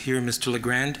 Flowers not here. Mr.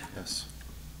 LeGrand? Yes.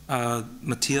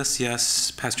 Matthias,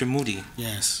 yes. Pastor Moody?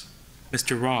 Yes.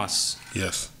 Mr. Ross?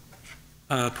 Yes.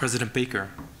 President Baker?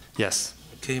 Yes.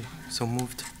 Okay, so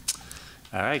moved.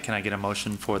 All right, can I get a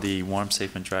motion for the warm,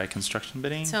 safe, and dry construction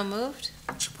bidding? So moved?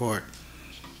 Support.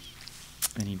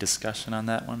 Any discussion on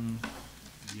that one?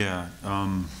 Yeah.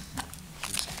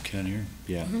 Ken here?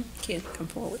 Yeah. Ken, come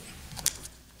forward.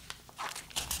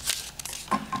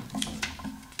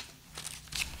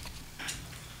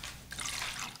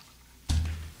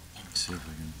 Let's see if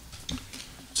I can.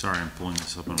 Sorry, I'm pulling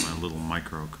this up on my little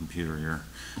micro computer here.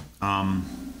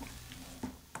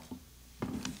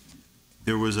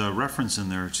 There was a reference in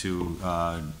there to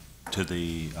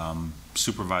the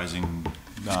supervising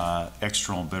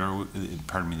external bidder,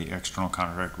 pardon me, the external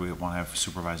contract. We want to have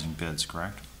supervising bids,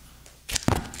 correct?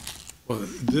 Well,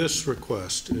 this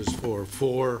request is for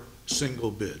 4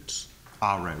 single bids.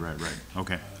 Ah, right.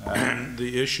 Okay. And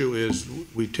the issue is,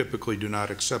 we typically do not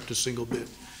accept a single bid.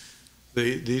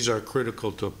 These are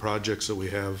critical to projects that we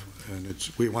have,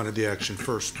 and we wanted the action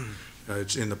first.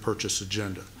 It's in the purchase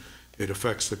agenda. It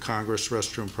affects the Congress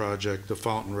restroom project, the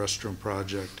Fountain restroom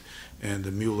project, and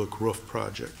the Mulick roof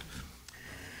project.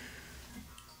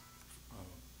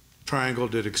 Triangle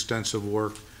did extensive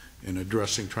work in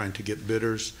addressing, trying to get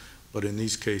bidders, but in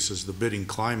these cases, the bidding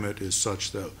climate is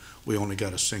such that we only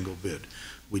got a single bid.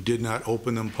 We did not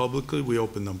open them publicly, we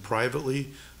opened them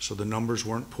privately, so the numbers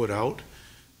weren't put out.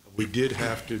 We did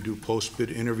have to do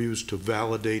post-bid interviews to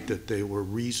validate that they were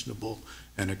reasonable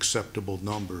and acceptable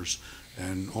numbers,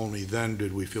 and only then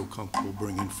did we feel comfortable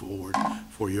bringing forward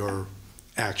for your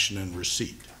action and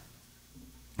receipt.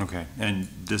 Okay, and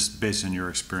this, based on your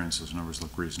experience, those numbers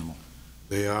look reasonable?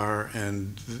 They are,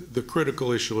 and the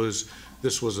critical issue is,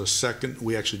 this was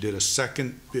we actually did a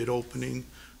second bid opening,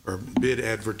 or bid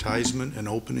advertisement and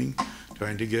opening,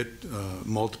 trying to get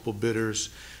multiple bidders,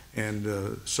 and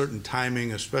certain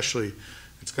timing, especially,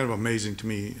 it's kind of amazing to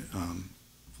me,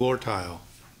 floor tile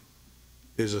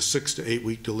is a 6 to 8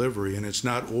 week delivery, and it's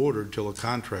not ordered till a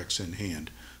contract's in hand.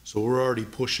 So we're already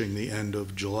pushing the end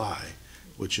of July,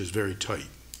 which is very tight.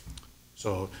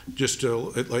 So just to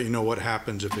let you know what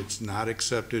happens if it's not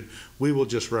accepted, we will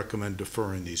just recommend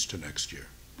deferring these to next year.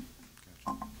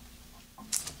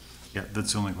 Yeah,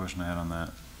 that's the only question I had on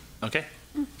that. Okay.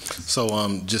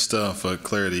 So just for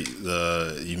clarity,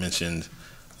 you mentioned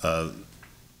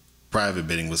private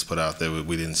bidding was put out there, but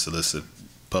we didn't solicit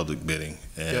public bidding,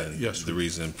 and yes, the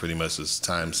reason pretty much is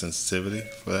time sensitivity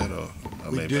for that,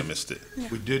 or maybe I missed it.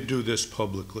 We did do this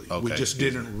publicly. Okay. We just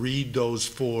didn't read those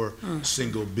 4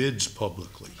 single bids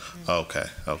publicly. Okay.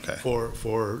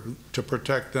 To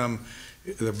protect them,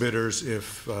 the bidders,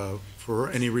 if for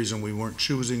any reason we weren't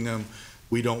choosing them,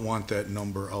 we don't want that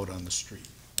number out on the street.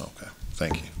 Okay,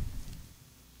 thank you.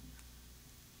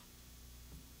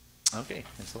 Okay,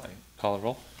 that's all right. Call a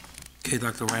roll. Okay,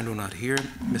 Dr. Randall not here.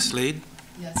 Ms. Slade?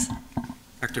 Yes.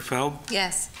 Dr. Feld?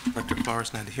 Yes. Dr.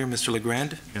 Flowers not here. Mr.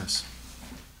 LeGrand? Yes.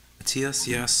 Matias,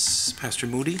 yes. Pastor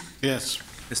Moody? Yes.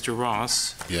 Mr.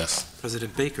 Ross? Yes.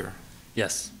 President Baker?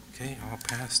 Yes. Okay, all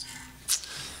passed.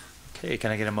 Okay,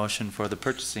 can I get a motion for the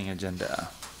purchasing agenda?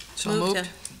 So moved.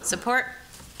 Support?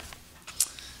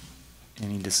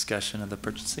 Any discussion of the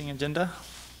purchasing agenda?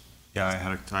 Yeah, I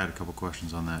had a couple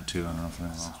questions on that too. I don't know if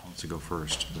anyone else wants to go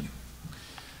first, but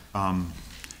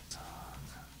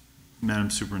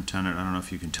Madam Superintendent, I don't know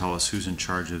if you can tell us who's in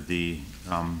charge of the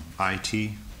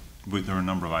IT. There are a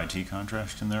number of IT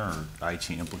contracts in there, or IT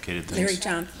implicated things? Larry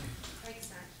John.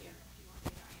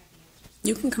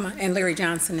 You can come on, and Larry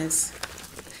Johnson is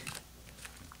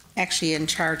actually in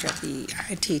charge of the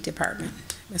IT department,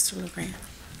 Mr. LeGrand.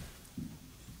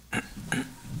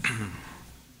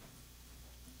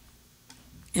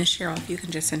 And Cheryl, if you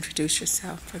can just introduce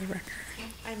yourself for the record.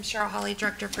 I'm Cheryl Hawley,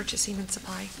 Director of Purchasing and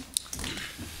Supply.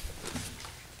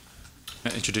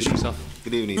 Introduce yourself.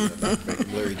 Good evening.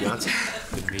 I'm Larry Johnson.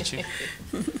 Good to meet you.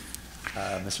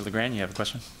 Mr. LeGrand, you have a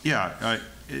question? Yeah,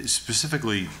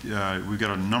 specifically, we've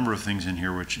got a number of things in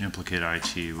here which implicate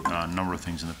IT, a number of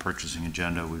things in the purchasing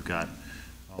agenda. We've got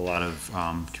a lot of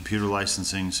computer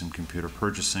licensing, some computer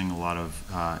purchasing, a lot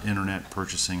of internet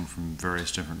purchasing from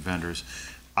various different vendors.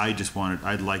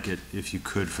 I'd like it, if you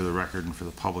could, for the record and for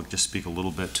the public, just speak a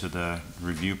little bit to the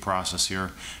review process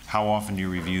here. How often do you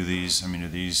review these? I mean, are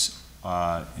these,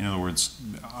 in other words,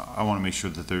 I want to make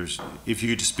sure that if you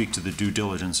could just speak to the due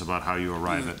diligence about how you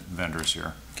arrive at vendors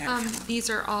here. These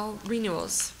are all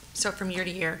renewals, so from year to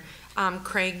year.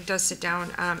 Craig does sit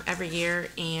down every year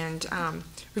and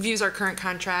reviews our current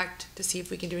contract to see if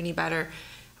we can do any better.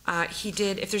 He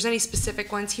did, if there's any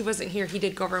specific ones, he wasn't here, he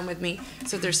did go over them with me.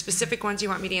 So if there's specific ones you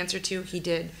want me to answer to, he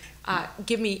did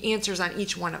give me answers on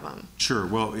each one of them. Sure.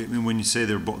 Well, I mean, when you say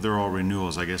they're all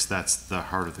renewals, I guess that's the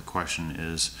heart of the question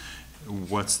is,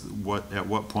 at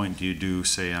what point do you do,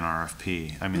 say, an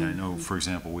RFP? I mean, I know, for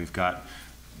example, we've got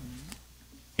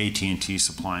AT&T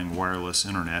supplying wireless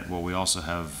internet. Well, we also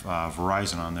have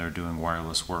Verizon on there doing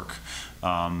wireless work.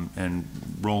 And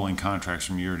rolling contracts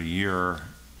from year to year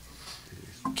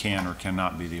can or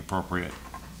cannot be the appropriate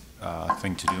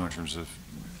thing to do in terms of.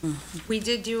 We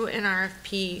did do an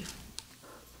RFP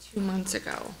 2 months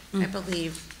ago, I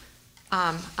believe,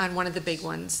 on one of the big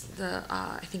ones,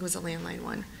 I think it was a landline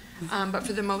one. But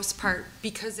for the most part,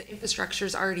 because the infrastructure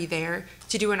is already there,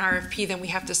 to do an RFP, then we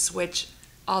have to switch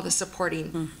all the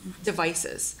supporting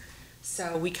devices.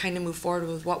 So we kind of move forward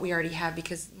with what we already have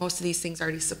because most of these things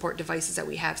already support devices that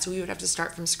we have. So we would have to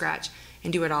start from scratch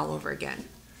and do it all over again.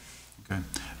 Okay.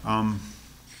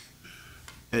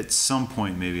 At some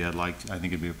point, maybe I think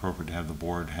it'd be appropriate to have the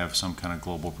board have some kind of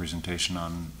global presentation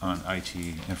on IT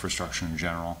infrastructure in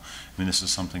general. I mean, this is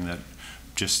something that,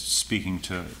 just speaking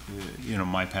to,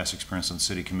 my past experience on the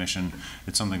city commission,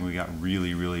 it's something we got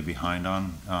really, really behind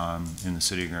on in the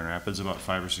city of Grand Rapids about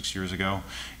 5 or 6 years ago.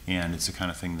 And it's the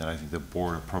kind of thing that I think the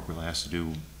board appropriately has to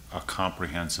do a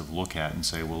comprehensive look at and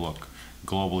say, well, look,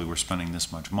 globally we're spending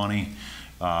this much money.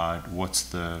 What's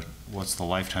the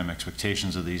lifetime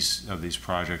expectations of these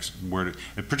projects?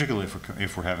 Particularly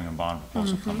if we're having a bond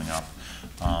proposal coming up,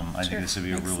 I think this would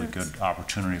be a really good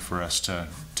opportunity for us to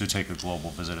take a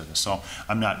global visit of this. So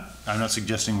I'm not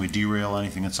suggesting we derail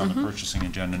anything that's on the purchasing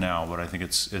agenda now, but I think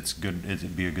it's good.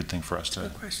 It'd be a good thing for us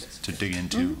to dig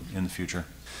into in the future.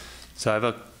 So I have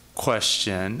a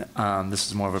question. This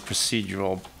is more of a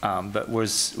procedural, but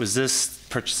was this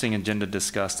purchasing agenda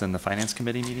discussed in the finance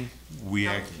committee meeting? We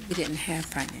didn't have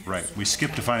finance. Right. We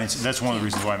skipped to finance. That's one of the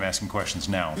reasons why I'm asking questions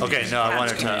now. Okay. No, I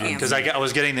wanted to, because I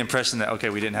was getting the impression that, okay,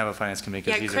 we didn't have a finance committee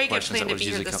because these are Craig had questions that planned to was be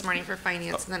here usually this morning for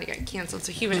finance, and then it got canceled,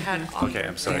 so he would have had all. Okay,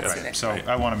 I'm sorry. Right. So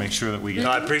I want to make sure that we get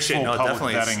No, I appreciate full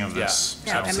definitely public vetting of this.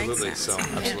 Yeah, absolutely. So,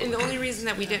 absolutely. And the only reason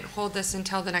that we didn't hold this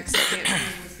until the next meeting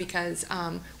was because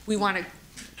we want to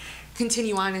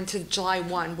continue on into July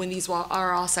 1 when these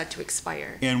are all set to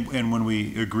expire. And when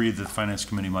we agreed that the finance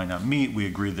committee might not meet, we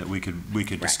agreed that we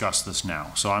could discuss this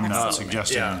now. So I'm not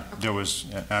suggesting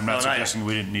suggesting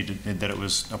we didn't need to, that it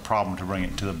was a problem to bring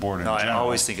it to the board in No, general. I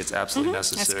always think it's absolutely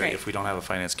necessary if we don't have a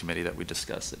finance committee that we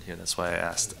discuss it here. That's why I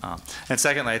asked. And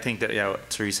secondly, I think that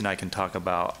Teresa and I can talk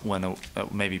about when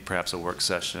maybe perhaps a work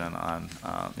session on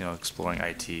exploring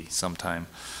IT sometime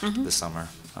this summer.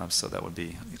 So that would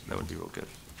be real good.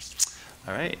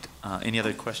 All right. Any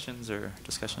other questions or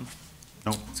discussion?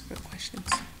 No. That's good questions.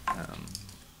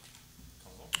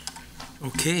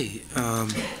 Okay.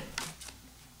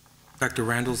 Dr.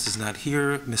 Randalls is not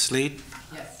here. Ms. Slade?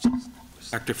 Yes.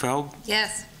 Dr. Felg?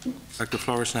 Yes. Dr.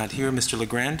 Flores not here. Mr.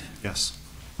 LeGrand? Yes.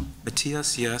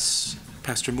 Matias, yes.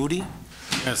 Pastor Moody?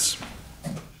 Yes.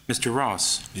 Mr.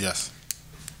 Ross? Yes.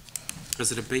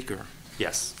 President Baker?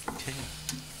 Yes. Okay.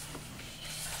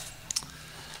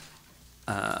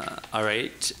 All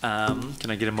right. Can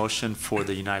I get a motion for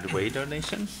the United Way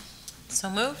donation? So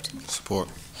moved? Support.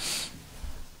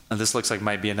 And this looks like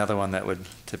might be another one that would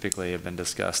typically have been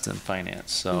discussed in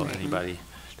finance. So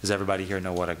does everybody here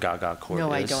know what a Gaga court is?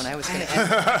 No, I don't. I was going to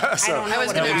ask. I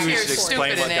was going to maybe we appear should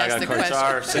explain stupid what and ask Gaga the courts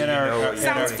are. question. So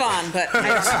Sounds fun, but I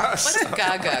don't know. What's a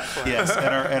Gaga court? Yes,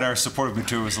 and our supportive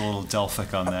material was a little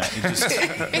Delphic on that. It just,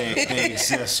 they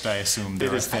exist, I assume.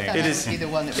 They're a thing. It is. Be the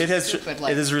one that was stupid,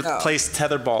 like, it has replaced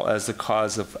tetherball as the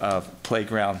cause of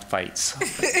playground fights.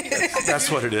 That's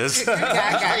what it is.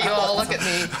 Gaga, you all look at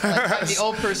me like I'm the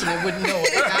old person who wouldn't know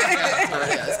what a Gaga court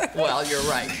is. Well, you're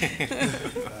right.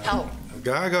 Help.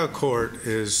 Gaga court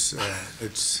is,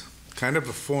 it's kind of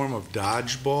a form of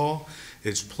dodgeball.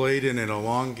 It's played in an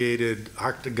elongated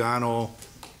octagonal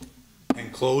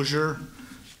enclosure,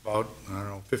 about,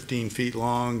 15 feet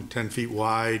long, 10 feet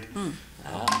wide.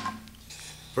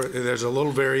 There's a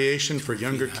little variation for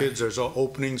younger kids. There's an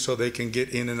opening so they can get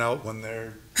in and out when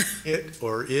they're it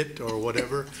or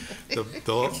whatever.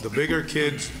 The bigger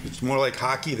kids, it's more like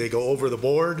hockey. They go over the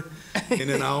board, in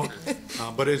and out.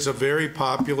 But it's a very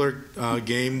popular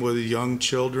game with young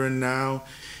children now.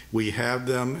 We have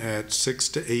them at 6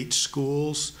 to 8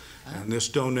 schools, and this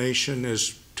donation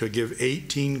is to give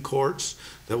 18 courts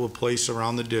that will place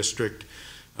around the district.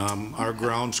 Our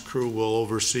grounds crew will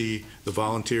oversee the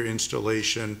volunteer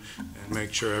installation and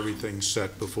make sure everything's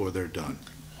set before they're done.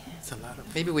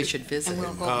 Maybe we should visit.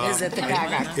 We'll go visit the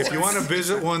Gaga. If you want to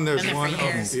visit one, there's one.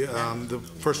 The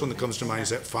first one that comes to mind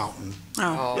is at Fountain.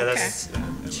 Oh, Yeah, okay. that's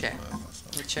Check.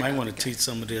 Might want to teach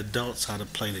some of the adults how to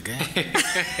play the game.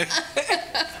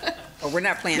 Well, we're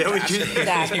not playing Yeah, we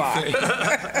dodgeball.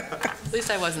 At least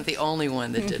I wasn't the only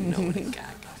one that didn't know what a Gaga.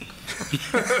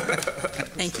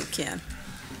 Thank you, Ken.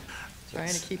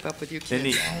 Trying to keep up with you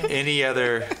kids. any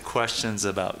other questions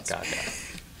about Gaga?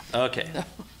 Okay.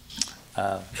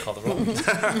 Call the roll.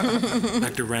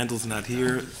 Dr. Randall's not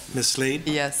here. Ms. Slade?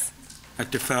 Yes.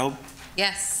 Dr. Felb?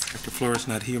 Yes. Dr. Flores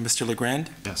not here. Mr. LeGrand?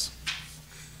 Yes.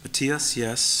 Matias,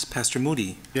 yes. Pastor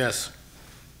Moody? Yes.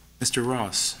 Mr.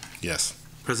 Ross? Yes.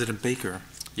 President Baker?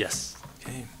 Yes.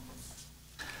 Okay.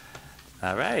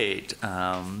 All right.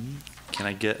 Can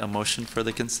I get a motion for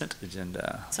the consent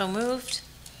agenda? So moved.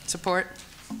 Support.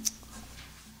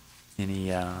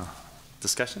 Any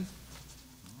discussion?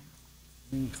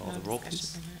 Call the roll,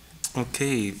 please.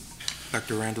 Okay.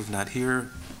 Dr. Randall's not here.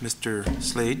 Mr.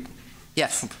 Slade?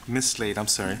 Yes. Ms. Slade, I'm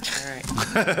sorry. All right.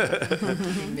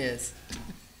 Miss.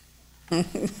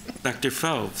 Dr.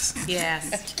 Phelps?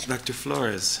 Yes. Dr.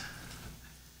 Flores?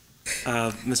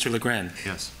 Mr. LeGrand?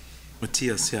 Yes.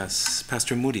 Matias, yes.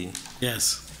 Pastor Moody?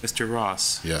 Yes. Mr.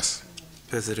 Ross? Yes.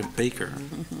 President Baker?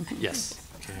 Yes.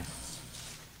 Okay.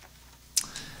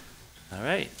 All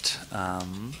right.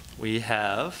 We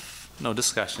have no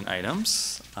discussion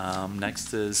items.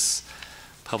 Next is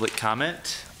public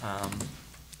comment,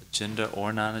 agenda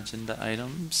or non-agenda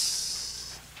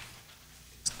items.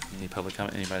 Any public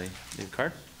comment? Anybody need a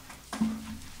card?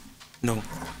 No.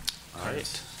 All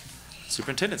right.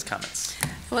 Superintendent's comments.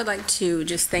 I would like to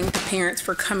just thank the parents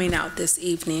for coming out this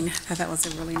evening. I thought that was a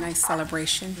really nice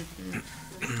celebration.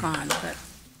 Gone, but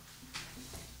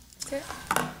that's it.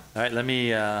 All right. Let me,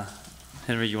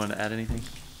 Henry, you want to add anything?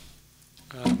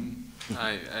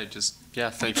 I just,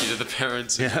 thank you to the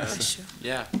parents. Yeah.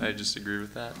 Yeah, I just agree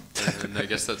with that. And I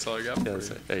guess that's all I got for you.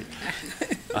 Hey.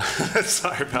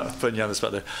 Sorry about putting you on the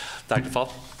spot there. Dr.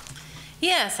 Fall?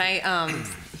 Yes,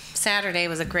 Saturday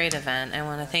was a great event. I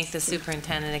want to thank the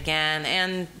superintendent again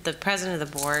and the president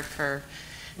of the board for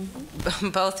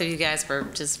both of you guys for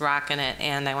just rocking it.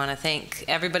 And I want to thank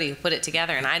everybody who put it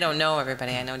together. And I don't know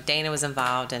everybody. I know Dana was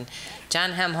involved and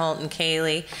John Hemholt and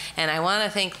Kaylee. And I want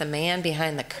to thank the man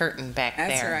behind the curtain back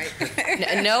there. That's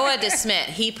right. Noah DeSmit.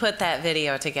 He put that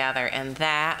video together and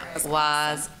that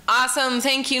was awesome.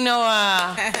 Thank you,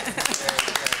 Noah.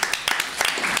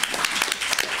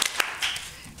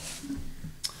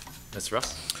 Mr.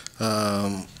 Russ?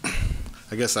 I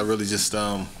guess I really just,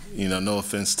 no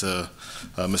offense to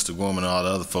Mr. Gorman and all the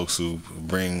other folks who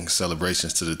bring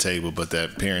celebrations to the table, but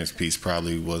that parents piece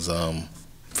probably was,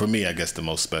 for me, I guess, the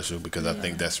most special because I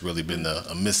think that's really been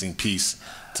a missing piece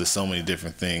to so many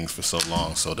different things for so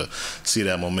long. So to see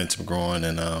that momentum growing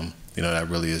and, that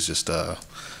really is just,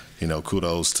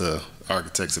 kudos to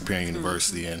architects at Perry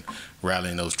University and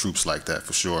rallying those troops like that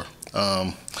for sure.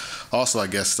 Also, I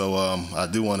guess, I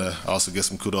do want to also give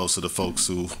some kudos to the folks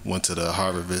who went to the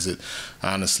Harvard visit.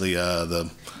 Honestly,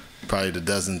 probably the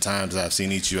dozen times I've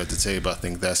seen each of you at the table, I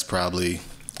think that's probably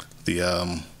the,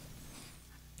 I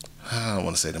don't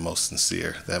want to say the most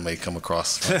sincere. That may come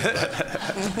across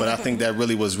funny, but I think that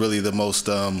really was the most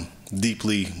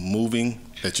deeply moving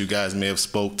that you guys may have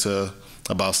spoke to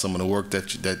about some of the work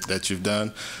that you've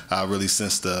done. I really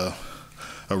sensed a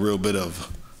real bit of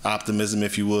optimism,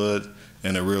 if you would,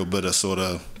 and a real bit of sort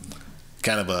of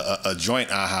kind of a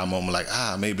joint aha moment, like,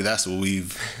 maybe that's what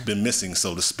we've been missing,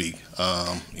 so to speak.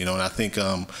 And I think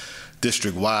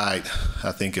district-wide,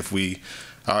 I think if we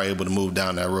are able to move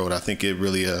down that road, I think it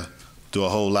really do a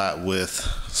whole lot with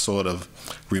sort of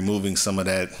removing some of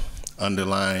that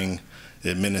underlying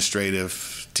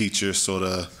administrative teacher sort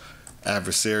of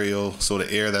adversarial sort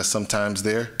of air that's sometimes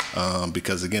there,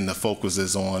 because again the focus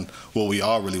is on what we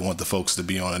all really want the folks to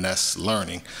be on, and that's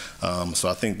learning. So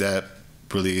I think that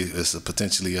really is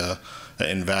potentially an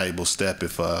invaluable step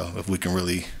if we can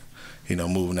really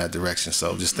move in that direction.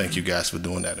 So just thank you guys for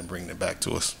doing that and bringing it back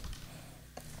to us.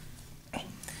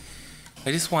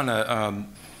 I just want to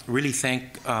really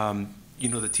thank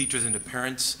the teachers and the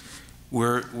parents.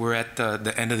 We're at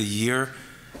the end of the year,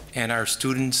 and our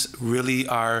students really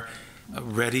are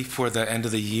ready for the end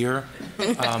of the year.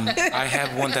 I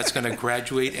have one that's going to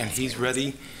graduate, and he's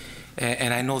ready.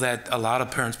 And I know that a lot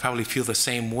of parents probably feel the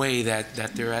same way, that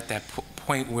they're at that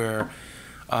point where,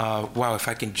 wow, if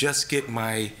I can just get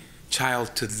my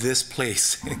child to this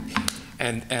place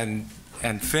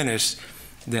and finish,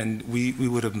 then we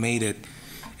would have made it.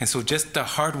 And so just the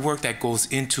hard work that goes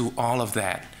into all of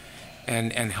that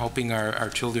and helping our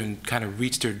children kind of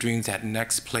reach their dreams at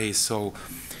next place. So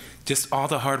just all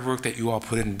the hard work that you all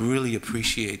put in, really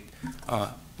appreciate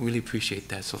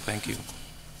that. So thank you.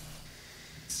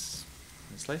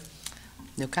 Ms. Lay?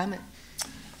 No comment.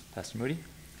 Pastor Moody?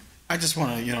 I just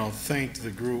want to, thank the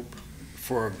group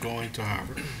for going to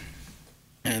Harvard,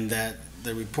 and that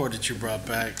the report that you brought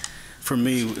back, for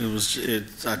me,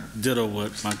 I ditto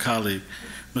what my colleague,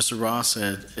 Mr. Ross,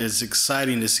 said. It's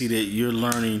exciting to see that you're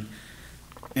learning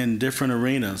in different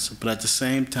arenas, but at the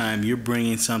same time, you're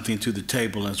bringing something to the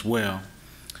table as well.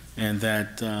 And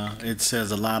that it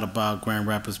says a lot about Grand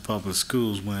Rapids Public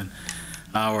Schools when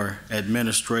our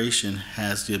administration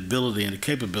has the ability and the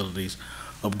capabilities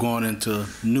of going into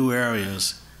new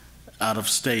areas out of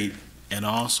state and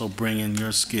also bringing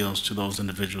your skills to those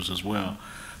individuals as well.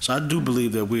 So I do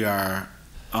believe that we are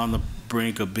on the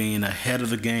brink of being ahead of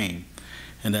the game,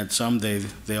 and that someday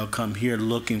they'll come here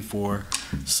looking for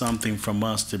something from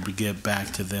us to get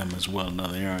back to them as well in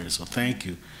other areas. So thank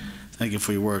you. Thank you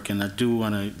for your work. And I do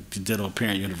want to ditto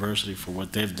Parent University for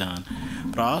what they've done.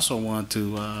 But I also want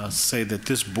to say that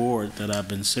this board that I've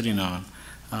been sitting on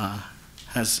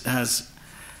has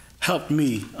helped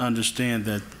me understand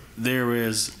that there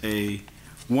is a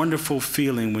wonderful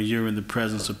feeling when you're in the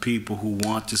presence of people who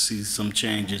want to see some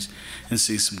changes and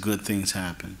see some good things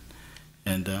happen.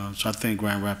 And so I think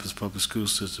Grand Rapids Public School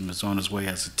System is on its way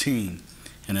as a team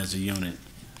and as a unit.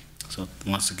 So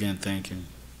once again, thank you.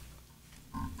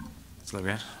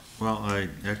 Well, I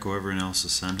echo everyone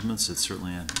else's sentiments. It's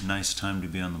certainly a nice time to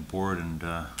be on the board, and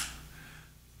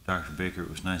Dr. Baker, it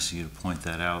was nice of you to point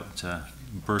that out, to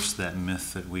burst that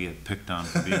myth that we had picked on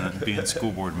for being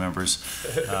school board members.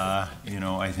 You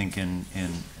know, I think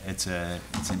it's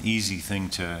an easy thing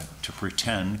to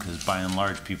pretend, because by and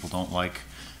large people don't like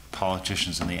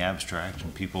politicians in the abstract,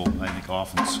 and people, I think,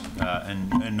 often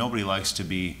and nobody likes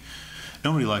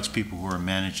people who are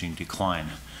managing decline.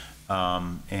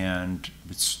 And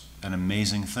it's an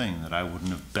amazing thing that I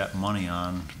wouldn't have bet money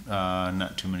on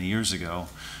not too many years ago,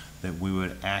 that we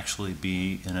would actually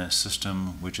be in a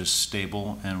system which is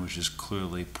stable and which is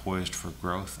clearly poised for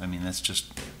growth. I mean, that's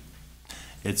just,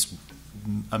 it's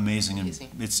amazing, and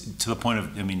it's to the point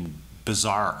of, I mean,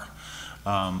 bizarre.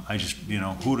 I just, you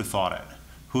know, who'd have thought it?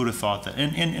 Who'd have thought that?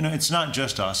 And you know, it's not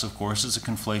just us, of course. It's a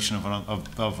conflation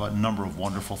of a number of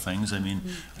wonderful things. I mean,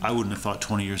 I wouldn't have thought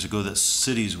 20 years ago that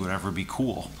cities would ever be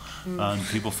cool. And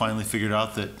people finally figured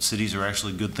out that cities are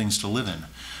actually good things to live in.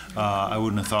 I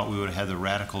wouldn't have thought we would have had the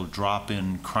radical drop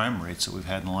in crime rates that we've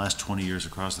had in the last 20 years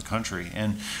across the country.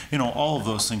 And, you know, all of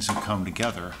those things have come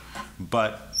together.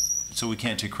 But, so we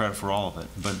can't take credit for all of it.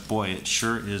 But boy, it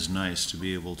sure is nice to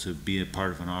be able to be a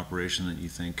part of an operation that you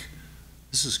think,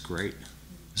 this is great.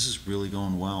 This is really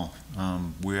going well.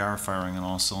 We are firing on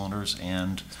all cylinders,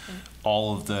 and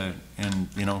all of the, and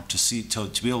you know, to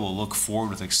be able to look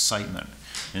forward with excitement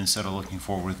instead of looking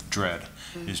forward with dread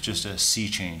is just a sea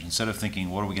change. Instead of thinking,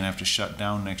 what are we going to have to shut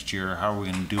down next year? How are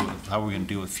we going to do it? How are we going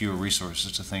to do with fewer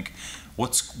resources? To think,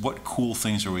 what cool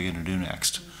things are we going to do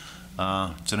next?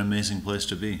 It's an amazing place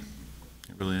to be.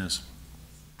 It really is.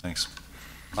 Thanks.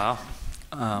 Wow.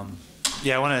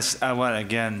 Yeah, I want to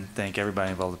again thank everybody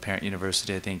involved with Parent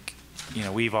University. I think, you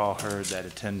know, we've all heard that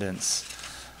attendance,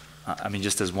 I mean,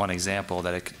 just as one example,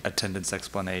 that attendance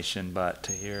explanation, but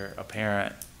to hear a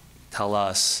parent tell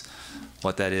us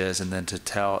what that is, and then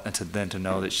to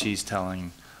know that she's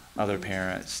telling other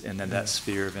parents, and then that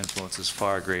sphere of influence is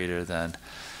far greater than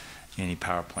any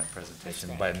PowerPoint presentation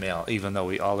by mail, even though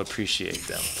we all appreciate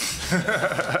them.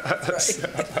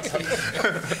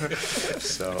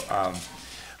 So,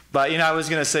 but, you know, I was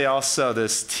going to say also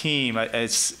this team,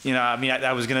 it's, you know, I mean,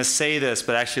 I was going to say this,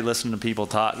 but actually listening to people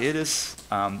talk, it is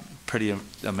pretty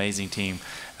amazing team.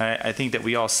 I think that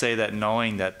we all say that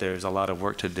knowing that there's a lot of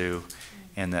work to do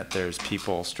and that there's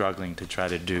people struggling to try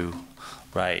to do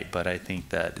right. But I think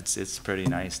that it's pretty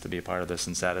nice to be a part of this,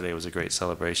 and Saturday was a great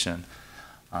celebration.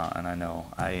 And I know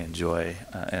I enjoy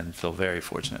and feel very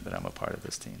fortunate that I'm a part of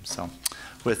this team. So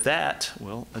with that,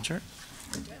 we'll adjourn.